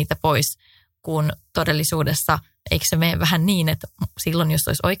myy niitä pois, kun todellisuudessa eikö se mene vähän niin, että silloin jos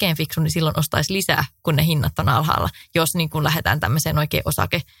olisi oikein fiksu, niin silloin ostaisi lisää, kun ne hinnat on alhaalla. Jos niin kun lähdetään tämmöiseen oikein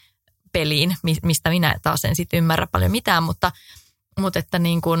osakepeliin, mistä minä taas en sitten ymmärrä paljon mitään, mutta että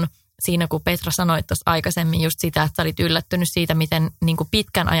niin kun siinä kun Petra sanoi tuossa aikaisemmin just sitä, että sä olit yllättynyt siitä, miten niin kun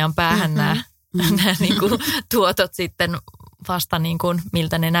pitkän ajan päähän nämä niin kun tuotot sitten vasta niin kun,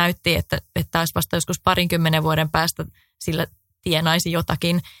 miltä ne näytti, että olisi vasta joskus 20 vuoden päästä sillä tienaisi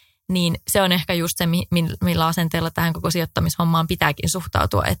jotakin. Niin se on ehkä just se, millä asenteella tähän koko sijoittamishommaan pitääkin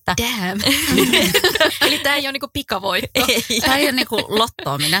suhtautua. Että damn. Eli tämä ei ole niinku pikavoitto. Tämä ei ole niinku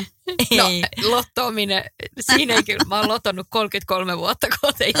lottoaminen. No, lottoaminen, siinä ei kyllä. Mä oon lotonnut 33 vuotta,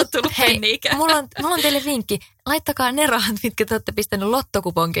 kun ei ole tullut penniikään. Mulla on teille vinkki. Laittakaa ne rahat, mitkä te olette pistänyt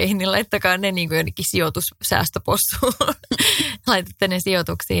lottokuponkeihin, niin laittakaa ne niin kuin jonnekin sijoitussäästöpossuun. Laitatte ne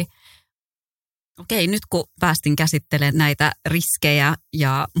sijoituksiin. Okei, nyt kun päästin käsittelemään näitä riskejä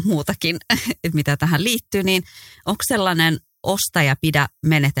ja muutakin, mitä tähän liittyy, niin onko sellainen osta ja pidä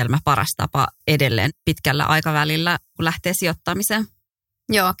menetelmä paras tapa edelleen pitkällä aikavälillä, kun lähtee sijoittamiseen?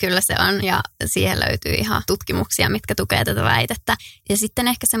 Joo, kyllä se on ja siihen löytyy ihan tutkimuksia, mitkä tukee tätä väitettä. Ja sitten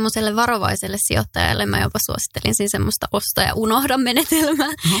ehkä semmoiselle varovaiselle sijoittajalle mä jopa suosittelin siis semmoista osta ja unohda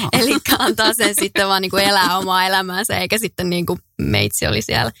menetelmää. Eli antaa sen sitten vaan niin kuin elää omaa elämäänsä, eikä sitten niin kuin meitsi oli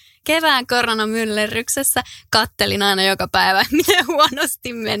siellä kevään koronamyllerryksessä. Kattelin aina joka päivä, miten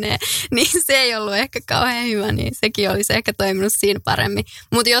huonosti menee. Niin se ei ollut ehkä kauhean hyvä, niin sekin olisi ehkä toiminut siinä paremmin.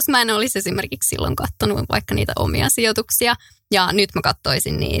 Mutta jos mä en olisi esimerkiksi silloin katsonut vaikka niitä omia sijoituksia, ja nyt mä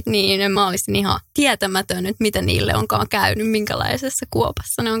katsoisin niitä, niin mä olisin ihan tietämätön, että mitä niille onkaan käynyt, minkälaisessa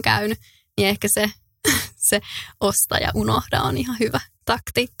kuopassa ne on käynyt. Niin ehkä se osta ja unohda on ihan hyvä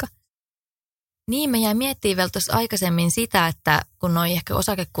taktiikka. Niin, me jäi miettimään vielä tuossa aikaisemmin sitä, että kun noi ehkä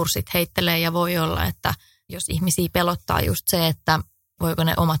osakekurssit heittelee ja voi olla, että jos ihmisiä pelottaa just se, että voiko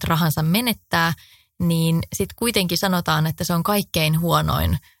ne omat rahansa menettää, niin sitten kuitenkin sanotaan, että se on kaikkein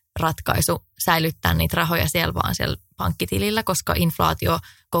huonoin ratkaisu säilyttää niitä rahoja siellä pankkitilillä, koska inflaatio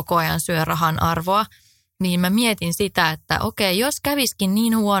koko ajan syö rahan arvoa. Niin mä mietin sitä, että okei, jos käviskin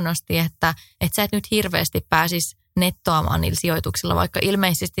niin huonosti, että sä et nyt hirveästi pääsisi nettoamaan niillä sijoituksilla, vaikka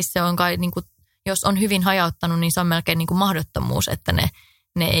ilmeisesti se on kai, niin kuin, jos on hyvin hajauttanut, niin se on melkein niin kuin mahdottomuus, että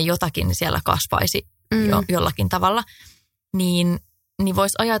ne ei jotakin siellä kasvaisi jollakin tavalla, niin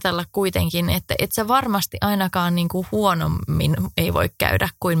voisi ajatella kuitenkin, että et sä varmasti ainakaan niin kuin huonommin ei voi käydä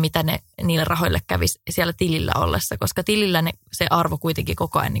kuin mitä niille rahoille kävisi siellä tilillä ollessa, koska tilillä se arvo kuitenkin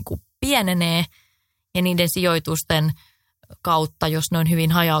koko ajan niin kuin pienenee ja niiden sijoitusten kautta, jos ne on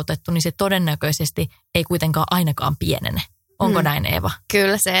hyvin hajautettu, niin se todennäköisesti ei kuitenkaan ainakaan pienene. Onko näin, Eeva?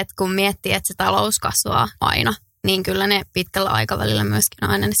 Kyllä se, että kun miettii, että se talous kasvaa aina niin kyllä ne pitkällä aikavälillä myöskin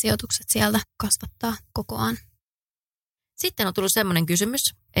aina ne sijoitukset sieltä kasvattaa kokoaan. Sitten on tullut semmoinen kysymys,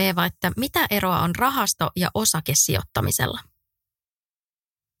 Eeva, että mitä eroa on rahasto- ja osakesijoittamisella?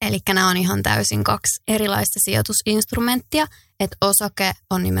 Eli nämä on ihan täysin 2 erilaista sijoitusinstrumenttia. Että osake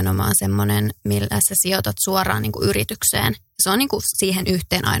on nimenomaan semmoinen, millä sä sijoitat suoraan niin kuin yritykseen. Se on niin kuin siihen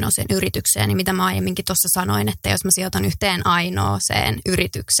yhteen ainoaseen yritykseen, niin mitä mä aiemminkin tuossa sanoin, että jos mä sijoitan yhteen ainoaseen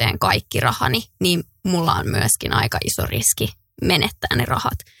yritykseen kaikki rahani, niin mulla on myöskin aika iso riski menettää ne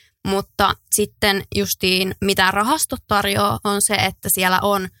rahat. Mutta sitten justiin mitä rahastot tarjoaa on se, että siellä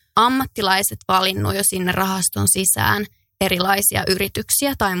on ammattilaiset valinnut jo sinne rahaston sisään erilaisia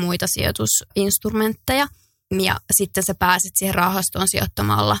yrityksiä tai muita sijoitusinstrumentteja. Ja sitten sä pääset siihen rahastoon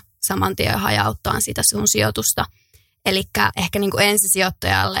sijoittamalla saman tien hajauttaa sitä sun sijoitusta. Eli ehkä niin kuin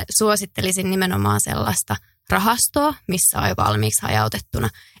ensisijoittajalle suosittelisin nimenomaan sellaista rahastoa, missä on jo valmiiksi hajautettuna.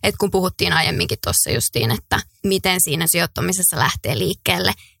 Et kun puhuttiin aiemminkin tuossa justiin, että miten siinä sijoittamisessa lähtee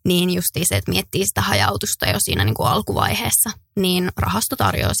liikkeelle, niin justiin se, että miettii sitä hajautusta jo siinä niin kuin alkuvaiheessa, niin rahasto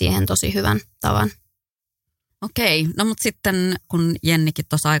tarjoaa siihen tosi hyvän tavan. Okei, no mutta sitten kun Jennikin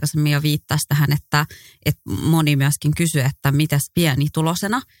tuossa aikaisemmin jo viittasi tähän, että moni myöskin kysyi, että mitäs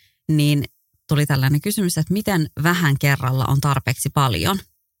pienitulosena, niin tuli tällainen kysymys, että miten vähän kerralla on tarpeeksi paljon,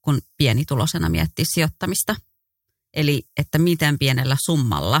 kun pienitulosena miettii sijoittamista. Eli että miten pienellä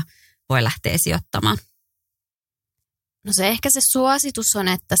summalla voi lähteä sijoittamaan. No se ehkä se suositus on,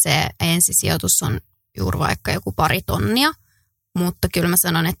 että se ensisijoitus on juuri vaikka joku 2 tonnia. Mutta kyllä mä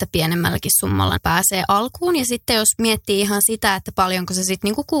sanon, että pienemmälläkin summalla pääsee alkuun. Ja sitten jos miettii ihan sitä, että paljonko se sitten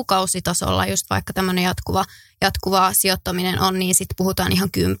niinku kuukausitasolla, just vaikka tämmöinen jatkuva sijoittaminen on, niin sitten puhutaan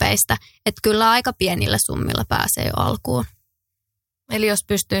ihan kympeistä. Että kyllä aika pienillä summilla pääsee jo alkuun. Eli jos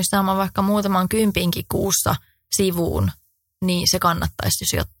pystyisi saamaan vaikka muutaman kympinkin kuussa sivuun, niin se kannattaisi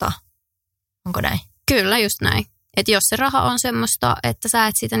sijoittaa. Onko näin? Kyllä, just näin. Että jos se raha on semmoista, että sä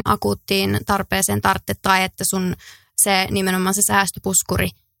et sitten akuuttiin tarpeeseen tarvitse tai että sun se nimenomaan se säästöpuskuri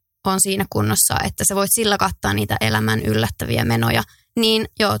on siinä kunnossa, että sä voit sillä kattaa niitä elämän yllättäviä menoja, niin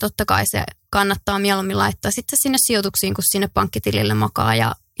joo, totta kai se kannattaa mieluummin laittaa sitten sinne sijoituksiin, kun sinne pankkitilille makaa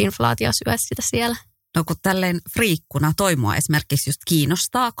ja inflaatio syö sitä siellä. No kun tälleen friikkuna toi mua esimerkiksi just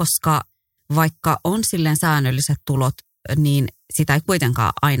kiinnostaa, koska vaikka on silleen säännölliset tulot, niin sitä ei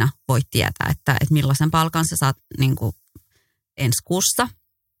kuitenkaan aina voi tietää, että millaisen palkan sä saat niin kuin ensi kuussa.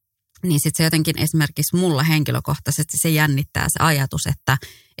 Niin sitten se jotenkin esimerkiksi mulla henkilökohtaisesti se jännittää se ajatus, että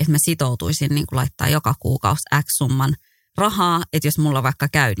mä sitoutuisin niin kuin laittaa joka kuukausi X summan rahaa. Että jos mulla vaikka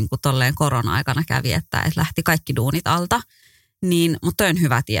käy niin kuin tolleen korona-aikana kävi, että lähti kaikki duunit alta, niin mutta on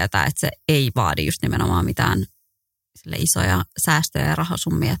hyvä tietää, että se ei vaadi just nimenomaan mitään sille isoja säästöjä ja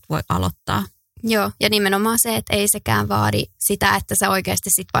rahasummia, että voi aloittaa. Joo, ja nimenomaan se, että ei sekään vaadi sitä, että sä oikeasti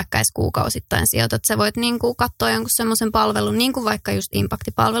sit vaikka edes kuukausittain sijoitat. Sä voit niinku katsoa jonkun semmoisen palvelun, niin kuin vaikka just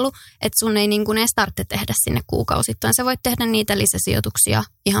Impact-palvelu, että sun ei niinku edes tarvitse tehdä sinne kuukausittain. Sä voit tehdä niitä lisäsijoituksia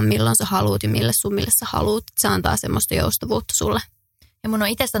ihan milloin sä haluut ja mille summille sä haluut. Se antaa semmoista joustavuutta sulle. Ja mun on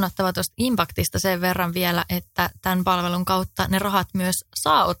itse sanottava tuosta Impactista sen verran vielä, että tämän palvelun kautta ne rahat myös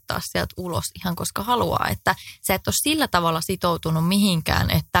saa ottaa sieltä ulos ihan koska haluaa. Että sä et ole sillä tavalla sitoutunut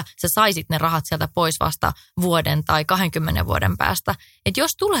mihinkään, että sä saisit ne rahat sieltä pois vasta vuoden tai 20 vuoden päästä. Että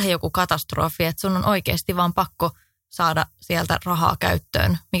jos tulee joku katastrofi, että sun on oikeasti vaan pakko saada sieltä rahaa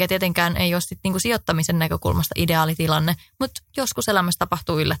käyttöön, mikä tietenkään ei ole sitten niinku sijoittamisen näkökulmasta ideaalitilanne, mutta joskus elämässä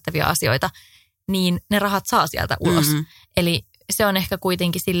tapahtuu yllättäviä asioita, niin ne rahat saa sieltä ulos. Mm-hmm. Eli se on ehkä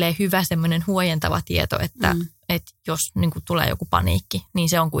kuitenkin silleen hyvä semmoinen huojentava tieto, että jos niin kuin tulee joku paniikki, niin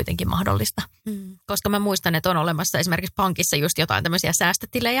se on kuitenkin mahdollista. Koska mä muistan, että on olemassa esimerkiksi pankissa just jotain tämmöisiä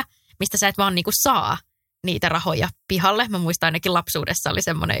säästötilejä, mistä sä et vaan niin kuin saa niitä rahoja pihalle. Mä muistan ainakin lapsuudessa oli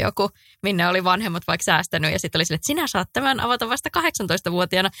semmoinen joku, minne oli vanhemmat vaikka säästänyt ja sitten oli sille, että sinä saat tämän avata vasta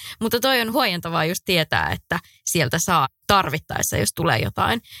 18-vuotiaana. Mutta toi on huojentavaa just tietää, että sieltä saa tarvittaessa, jos tulee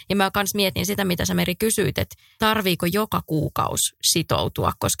jotain. Ja mä kans mietin sitä, mitä sä Meri kysyit, että tarviiko joka kuukausi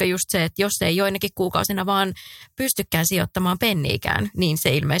sitoutua, koska just se, että jos ei joinakin kuukausina vaan pystykään sijoittamaan penniikään, niin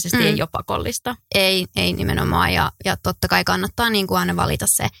se ilmeisesti ei ole pakollista. Ei nimenomaan ja totta kai kannattaa niin kuin aina valita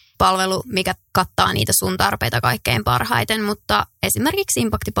se palvelu, mikä kattaa niitä sun tarpeita kaikkein parhaiten, mutta esimerkiksi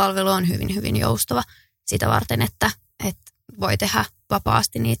Impact-palvelu on hyvin, hyvin joustava sitä varten, että voi tehdä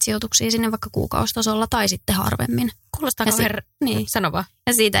vapaasti niitä sijoituksia sinne vaikka kuukausitasolla tai sitten harvemmin. Kuulostaako niin. Sano vaan.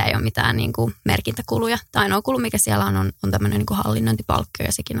 Ja siitä ei ole mitään niin kuin merkintäkuluja. Tai ainoa kulu, mikä siellä on tämmöinen niin kuin hallinnointipalkkio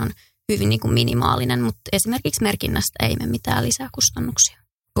ja sekin on hyvin niin kuin minimaalinen, mutta esimerkiksi merkinnästä ei mene mitään lisää kustannuksia.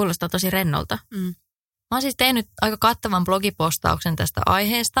 Kuulostaa tosi rennolta. Mä oon siis tehnyt aika kattavan blogipostauksen tästä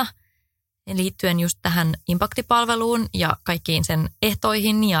aiheesta liittyen just tähän Impact-palveluun ja kaikkiin sen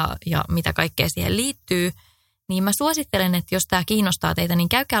ehtoihin ja mitä kaikkea siihen liittyy. niin mä suosittelen, että jos tämä kiinnostaa teitä, niin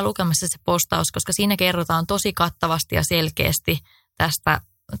käykää lukemassa se postaus, koska siinä kerrotaan tosi kattavasti ja selkeästi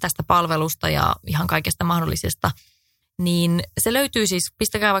tästä palvelusta ja ihan kaikesta mahdollisesta. Niin se löytyy siis,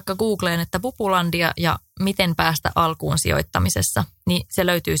 pistäkää vaikka Googleen, että Pupulandia ja miten päästä alkuun sijoittamisessa, niin se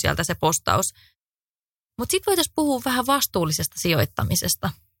löytyy sieltä se postaus. Mutta sitten voitaisiin puhua vähän vastuullisesta sijoittamisesta.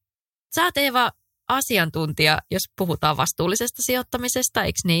 Sä oot, Eeva, asiantuntija, jos puhutaan vastuullisesta sijoittamisesta,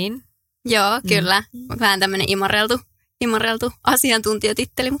 eikö niin? Joo, kyllä. Vähän tämmöinen imarreltu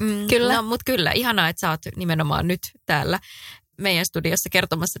asiantuntijatitteli, kyllä. No, mutta kyllä, ihanaa, että sä oot nimenomaan nyt täällä meidän studiossa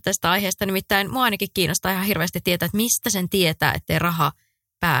kertomassa tästä aiheesta. Nimittäin mua ainakin kiinnostaa ihan hirveästi tietää, että mistä sen tietää, ettei raha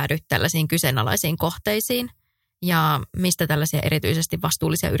päädy tällaisiin kyseenalaisiin kohteisiin. Ja mistä tällaisia erityisesti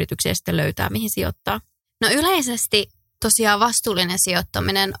vastuullisia yrityksiä sitten löytää, mihin sijoittaa. No yleisesti tosiaan vastuullinen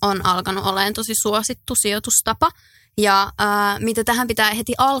sijoittaminen on alkanut olemaan tosi suosittu sijoitustapa. Ja mitä tähän pitää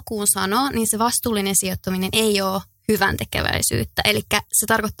heti alkuun sanoa, niin se vastuullinen sijoittaminen ei ole hyvän tekeväisyyttä. Eli se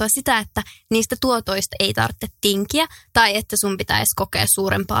tarkoittaa sitä, että niistä tuotoista ei tarvitse tinkiä tai että sun pitäisi kokea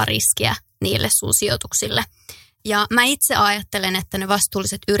suurempaa riskiä niille sun sijoituksille. Ja mä itse ajattelen, että ne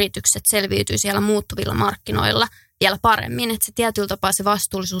vastuulliset yritykset selviytyy siellä muuttuvilla markkinoilla vielä paremmin. Että se tietyllä tapaa se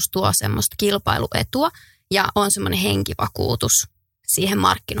vastuullisuus tuo semmoista kilpailuetua ja on semmoinen henkivakuutus siihen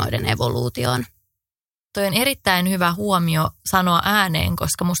markkinoiden evoluutioon. Toi on erittäin hyvä huomio sanoa ääneen,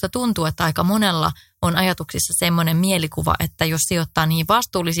 koska musta tuntuu, että aika monella on ajatuksissa semmoinen mielikuva, että jos sijoittaa niihin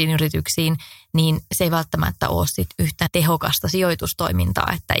vastuullisiin yrityksiin, niin se ei välttämättä ole sit yhtä tehokasta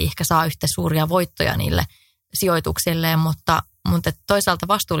sijoitustoimintaa, että ei ehkä saa yhtä suuria voittoja niille sijoituksilleen, mutta toisaalta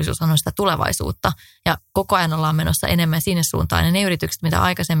vastuullisuus on sitä tulevaisuutta ja koko ajan ollaan menossa enemmän sinne suuntaan. Ja ne yritykset, mitä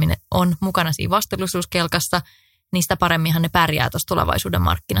aikaisemmin on mukana siinä vastuullisuuskelkassa, niistä paremminhan ne pärjää tuossa tulevaisuuden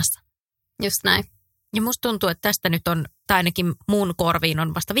markkinassa. Just näin. Ja musta tuntuu, että tästä nyt on, tai ainakin mun korviin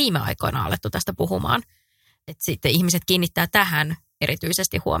on vasta viime aikoina alettu tästä puhumaan. Että sitten ihmiset kiinnittää tähän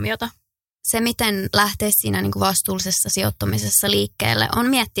erityisesti huomiota. Se, miten lähtee siinä niin kuin vastuullisessa sijoittamisessa liikkeelle, on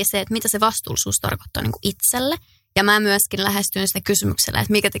miettiä se, että mitä se vastuullisuus tarkoittaa niin kuin itselle. Ja mä myöskin lähestyn sitä kysymyksellä,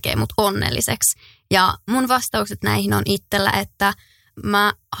 että mikä tekee mut onnelliseksi. Ja mun vastaukset näihin on itsellä, että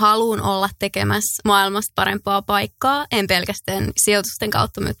mä haluan olla tekemässä maailmasta parempaa paikkaa, en pelkästään sijoitusten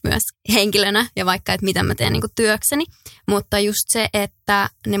kautta, mutta myös henkilönä ja vaikka, että mitä mä teen niin kuin työkseni. Mutta just se, että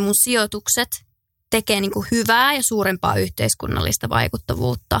ne mun sijoitukset tekee niin kuin hyvää ja suurempaa yhteiskunnallista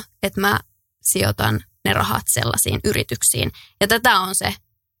vaikuttavuutta, että mä sijoitan ne rahat sellaisiin yrityksiin. Ja tätä on se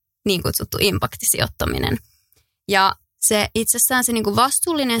niin kutsuttu impact-sijoittaminen. Ja se itsessään se niin kuin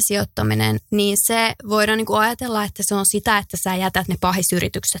vastuullinen sijoittaminen, niin se voidaan niin kuin ajatella, että se on sitä, että sä jätät ne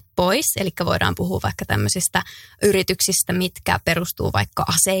pahisyritykset pois. Eli voidaan puhua vaikka tämmöisistä yrityksistä, mitkä perustuu vaikka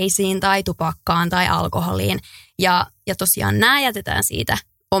aseisiin tai tupakkaan tai alkoholiin. Ja tosiaan nämä jätetään siitä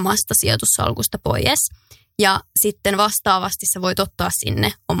omasta sijoitussalkusta pois. Ja sitten vastaavasti sä voit ottaa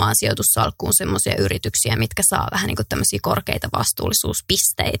sinne omaan sijoitussalkkuun semmoisia yrityksiä, mitkä saa vähän niin kuin tämmöisiä korkeita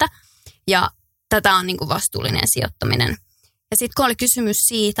vastuullisuuspisteitä. Ja tätä on niin kuin vastuullinen sijoittaminen. Ja sitten kun oli kysymys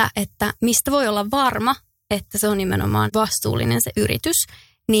siitä, että mistä voi olla varma, että se on nimenomaan vastuullinen se yritys,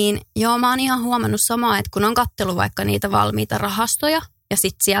 niin joo, mä oon ihan huomannut samaa, että kun on katsellut vaikka niitä valmiita rahastoja ja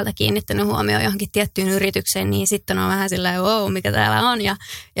sitten sieltä kiinnittänyt huomioon johonkin tiettyyn yritykseen, niin sitten on vähän silleen, wow, mikä täällä on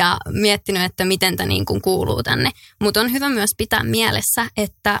ja miettinyt, että miten tämä niin kuin kuuluu tänne. Mutta on hyvä myös pitää mielessä,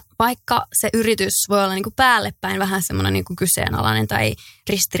 että vaikka se yritys voi olla niin kuin päällepäin vähän semmoinen niin kuin kyseenalainen tai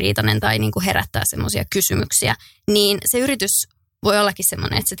ristiriitainen tai niin kuin herättää semmoisia kysymyksiä, niin se yritys voi ollakin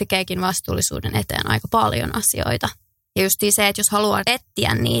semmoinen, että se tekeekin vastuullisuuden eteen aika paljon asioita. Ja justiin se, että jos haluaa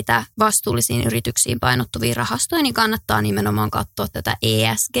etsiä niitä vastuullisiin yrityksiin painottuvia rahastoja, niin kannattaa nimenomaan katsoa tätä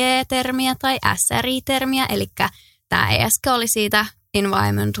ESG-termiä tai SRI-termiä. Eli tämä ESG oli siitä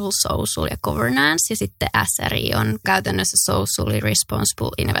Environmental, Social ja Governance, ja sitten SRI on käytännössä Socially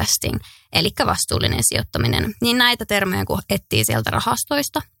Responsible Investing, eli vastuullinen sijoittaminen. Niin näitä termejä, kun etsii sieltä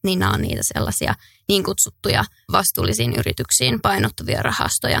rahastoista, niin nämä on niitä sellaisia niin kutsuttuja vastuullisiin yrityksiin painottuvia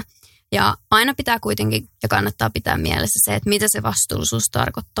rahastoja. Ja aina pitää kuitenkin ja kannattaa pitää mielessä se, että mitä se vastuullisuus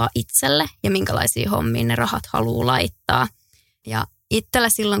tarkoittaa itselle ja minkälaisia hommia ne rahat haluaa laittaa. Ja itsellä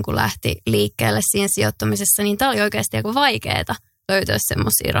silloin, kun lähti liikkeelle siinä sijoittamisessa, niin tämä oli oikeasti aika vaikeaa löytää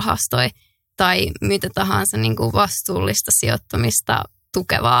semmoisia rahastoja tai mitä tahansa niin kuin vastuullista sijoittamista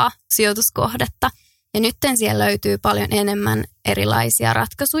tukevaa sijoituskohdetta. Ja nyt siellä löytyy paljon enemmän erilaisia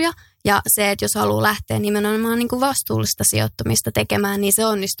ratkaisuja. Ja se, että jos haluaa lähteä nimenomaan niin kuin vastuullista sijoittamista tekemään, niin se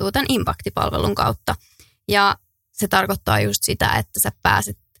onnistuu tämän Impact-palvelun kautta. Ja se tarkoittaa just sitä, että sä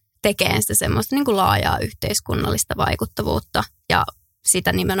pääset tekemään sitä semmoista niin kuin laajaa yhteiskunnallista vaikuttavuutta. Ja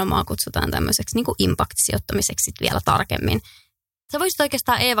sitä nimenomaan kutsutaan tämmöiseksi niin kuin Impact-sijoittamiseksi vielä tarkemmin. Sä voisit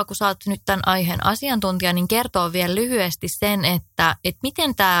oikeastaan, Eeva, kun sä oot nyt tämän aiheen asiantuntija, niin kertoo vielä lyhyesti sen, että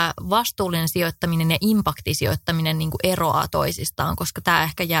miten tämä vastuullinen sijoittaminen ja impactisijoittaminen niin kuin eroaa toisistaan, koska tämä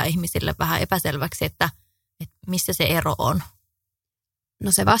ehkä jää ihmisille vähän epäselväksi, että missä se ero on.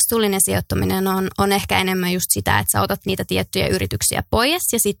 No se vastuullinen sijoittaminen on ehkä enemmän just sitä, että sä otat niitä tiettyjä yrityksiä pois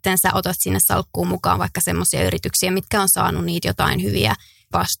ja sitten sä otat sinne salkkuun mukaan vaikka semmoisia yrityksiä, mitkä on saanut niitä jotain hyviä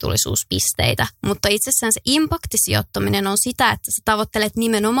vastuullisuuspisteitä. Mutta itsessään se impact-sijoittaminen on sitä, että sä tavoittelet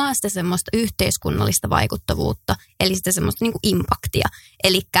nimenomaan sitä semmoista yhteiskunnallista vaikuttavuutta, eli sitä semmoista niin kuin impactia.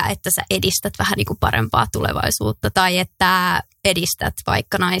 Eli että sä edistät vähän niin kuin parempaa tulevaisuutta tai että edistät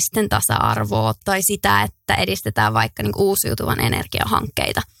vaikka naisten tasa-arvoa tai sitä, että edistetään vaikka niin kuin uusiutuvan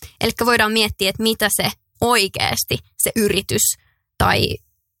energiahankkeita. Eli voidaan miettiä, että mitä se oikeasti se yritys tai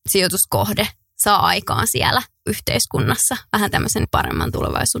sijoituskohde saa aikaan siellä yhteiskunnassa vähän tämmöisen paremman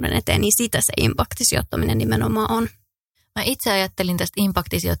tulevaisuuden eteen, niin sitä se impact-sijoittaminen nimenomaan on. Mä itse ajattelin tästä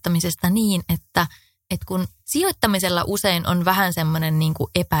impact-sijoittamisesta niin, että kun sijoittamisella usein on vähän semmoinen niin kuin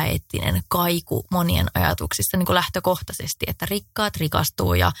epäeettinen kaiku monien ajatuksissa niin kuin lähtökohtaisesti, että rikkaat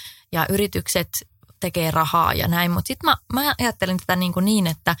rikastuu ja yritykset tekee rahaa ja näin, mutta sitten mä ajattelin tätä niin,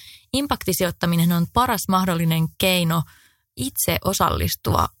 että impact-sijoittaminen on paras mahdollinen keino itse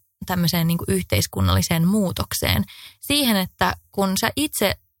osallistua tämmöiseen niin kuin yhteiskunnalliseen muutokseen. Siihen, että kun sä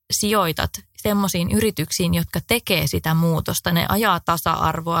itse sijoitat semmoisiin yrityksiin, jotka tekee sitä muutosta, ne ajaa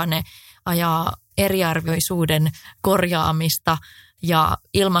tasa-arvoa, ne ajaa eriarvoisuuden korjaamista ja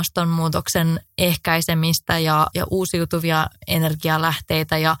ilmastonmuutoksen ehkäisemistä ja uusiutuvia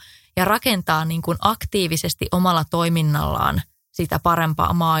energialähteitä ja rakentaa niin kuin aktiivisesti omalla toiminnallaan sitä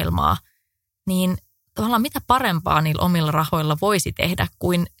parempaa maailmaa, niin tavallaan mitä parempaa niillä omilla rahoilla voisi tehdä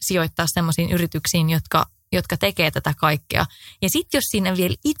kuin sijoittaa semmoisiin yrityksiin, jotka tekee tätä kaikkea. Ja sitten jos siinä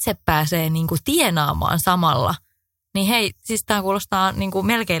vielä itse pääsee niin kuin tienaamaan samalla, niin hei, siis tämä kuulostaa niin kuin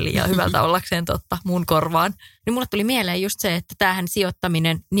melkein liian hyvältä ollakseen totta mun korvaan. Niin mulle tuli mieleen just se, että tämähän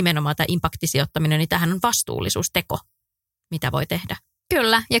sijoittaminen, nimenomaan tämä impact-sijoittaminen, niin tämähän on vastuullisuusteko, mitä voi tehdä.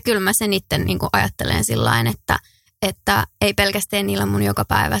 Kyllä, ja kyllä mä sen itse niin kuin ajattelen sillain, että ei pelkästään niillä mun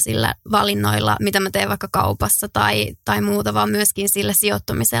jokapäiväisillä valinnoilla, mitä mä teen vaikka kaupassa tai muuta, vaan myöskin sillä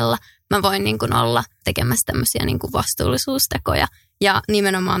sijoittumisella mä voin niin kuin olla tekemässä tämmöisiä niin kuin vastuullisuustekoja. Ja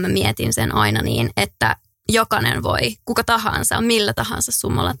nimenomaan mä mietin sen aina niin, että jokainen voi, kuka tahansa, millä tahansa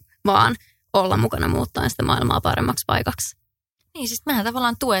summalla vaan olla mukana muuttaen sitä maailmaa paremmaksi paikaksi. Niin, siis mehän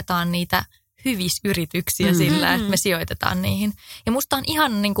tavallaan tuetaan niitä hyvisyrityksiä sillä, että me sijoitetaan niihin. Ja musta on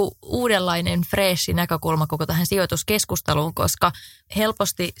ihan niin kuin uudenlainen, freshi näkökulma koko tähän sijoituskeskusteluun, koska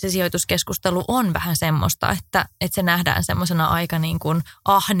helposti se sijoituskeskustelu on vähän semmoista, että se nähdään semmoisena aika niin kuin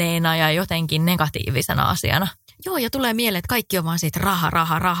ahneena ja jotenkin negatiivisena asiana. Joo, ja tulee mieleen, että kaikki on vaan siitä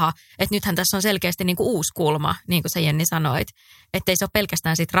raha. Että nythän tässä on selkeästi niin kuin uusi kulma, niin kuin sä Jenni sanoit. Että ei se ole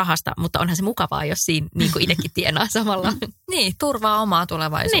pelkästään siitä rahasta, mutta onhan se mukavaa, jos siinä niin kuin itsekin tienaa samalla. Niin, turvaa omaa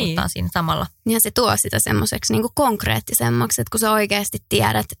tulevaisuuttaan siinä samalla. Ja se tuo sitä semmoiseksi niin kuin konkreettisemmaksi, että kun sä oikeasti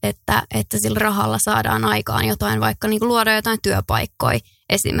tiedät, että sillä rahalla saadaan aikaan jotain, vaikka niin kuin luoda jotain työpaikkoja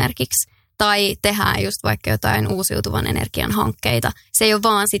esimerkiksi. Tai tehdään just vaikka jotain uusiutuvan energian hankkeita. Se ei ole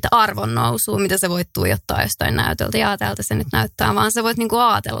vaan sitä arvonnousua, mitä sä voit tuijottaa jostain näytöltä. Ja tältä se nyt näyttää, vaan sä voit niinku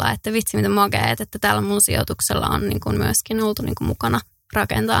ajatella, että vitsi mitä makeet, että täällä mun sijoituksella on niinku myöskin oltu niinku mukana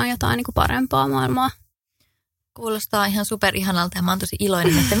rakentaa jotain niinku parempaa maailmaa. Kuulostaa ihan superihanalta ja mä oon tosi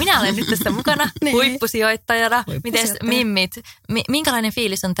iloinen, että minä olen nyt tässä mukana huippusijoittajana. Miten mimmit, minkälainen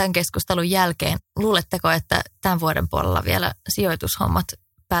fiilis on tämän keskustelun jälkeen? Luuletteko, että tämän vuoden puolella vielä sijoitushommat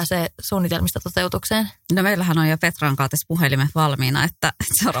pääsee suunnitelmista toteutukseen? No meillähän on jo Petran kanssa tässä puhelimet valmiina, että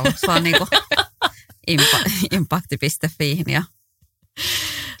seuraavaksi vaan niinku impakti.fiihin ja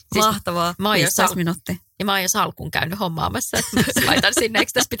mahtavaa. 15 minuuttia. Ja mä oon jo salkun käynyt hommaamassa, että laitan sinne,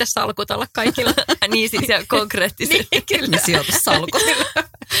 eikö tässä pitäisi salkut olla kaikilla? Niin sit se on konkreettisesti. Niin, kyllä. Sijoitussalku.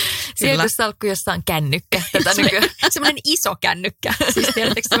 Sijoitussalkku, jossa on kännykkä. Semmoinen iso kännykkä, siis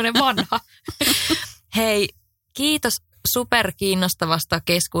tiedättekö semmoinen vanha. Hei, kiitos superkiinnostavasta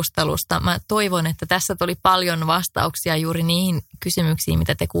keskustelusta. Mä toivon, että tässä tuli paljon vastauksia juuri niihin kysymyksiin,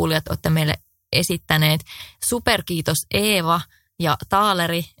 mitä te kuulijat olette meille esittäneet. Superkiitos Eeva ja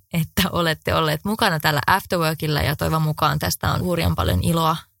Taaleri, että olette olleet mukana tällä Afterworkilla ja toivon mukaan tästä on hurjan paljon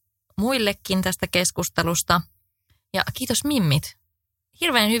iloa muillekin tästä keskustelusta. Ja kiitos mimmit.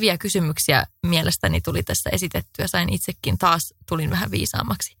 Hirveän hyviä kysymyksiä mielestäni tuli tässä esitettyä. Sain itsekin tulin vähän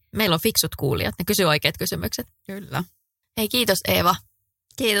viisaammaksi. Meillä on fiksut kuulijat, ne kysyy oikeat kysymykset. Kyllä. Hei, kiitos Eeva.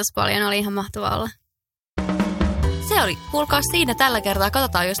 Kiitos paljon, oli ihan mahtavaa olla. Se oli, kuulkaa siinä tällä kertaa.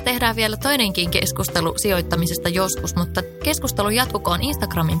 Katsotaan, jos tehdään vielä toinenkin keskustelu sijoittamisesta joskus, mutta keskustelu jatkukoon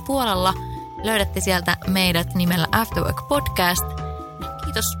Instagramin puolella Löydätte sieltä meidät nimellä Afterwork Podcast.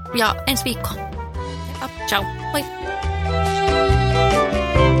 Kiitos ja ensi viikkoon. Ciao. Moi.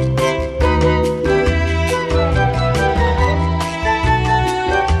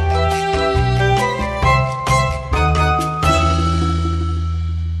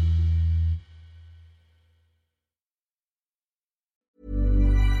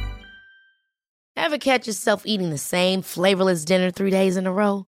 Ever catch yourself eating the same flavorless dinner 3 days in a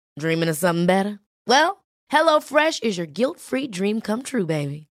row? Dreaming of something better? Well, HelloFresh is your guilt-free dream come true,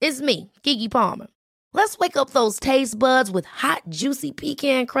 baby. It's me, Keke Palmer. Let's wake up those taste buds with hot, juicy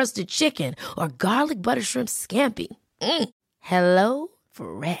pecan-crusted chicken or garlic butter shrimp scampi. Hello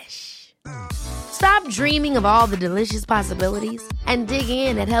Fresh. Stop dreaming of all the delicious possibilities and dig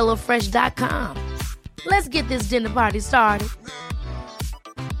in at HelloFresh.com. Let's get this dinner party started.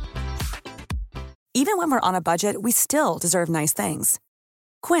 Even when we're on a budget, we still deserve nice things.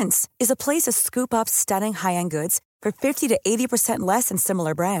 Quince is a place to scoop up stunning high-end goods for 50 to 80% less than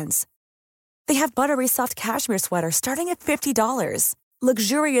similar brands. They have buttery soft cashmere sweaters starting at $50,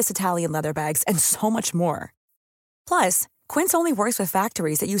 luxurious Italian leather bags, and so much more. Plus, Quince only works with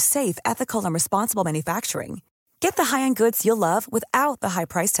factories that use safe, ethical, and responsible manufacturing. Get the high-end goods you'll love without the high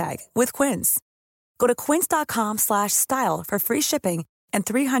price tag with Quince. Go to quince.com/style for free shipping and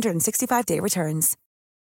 365-day returns.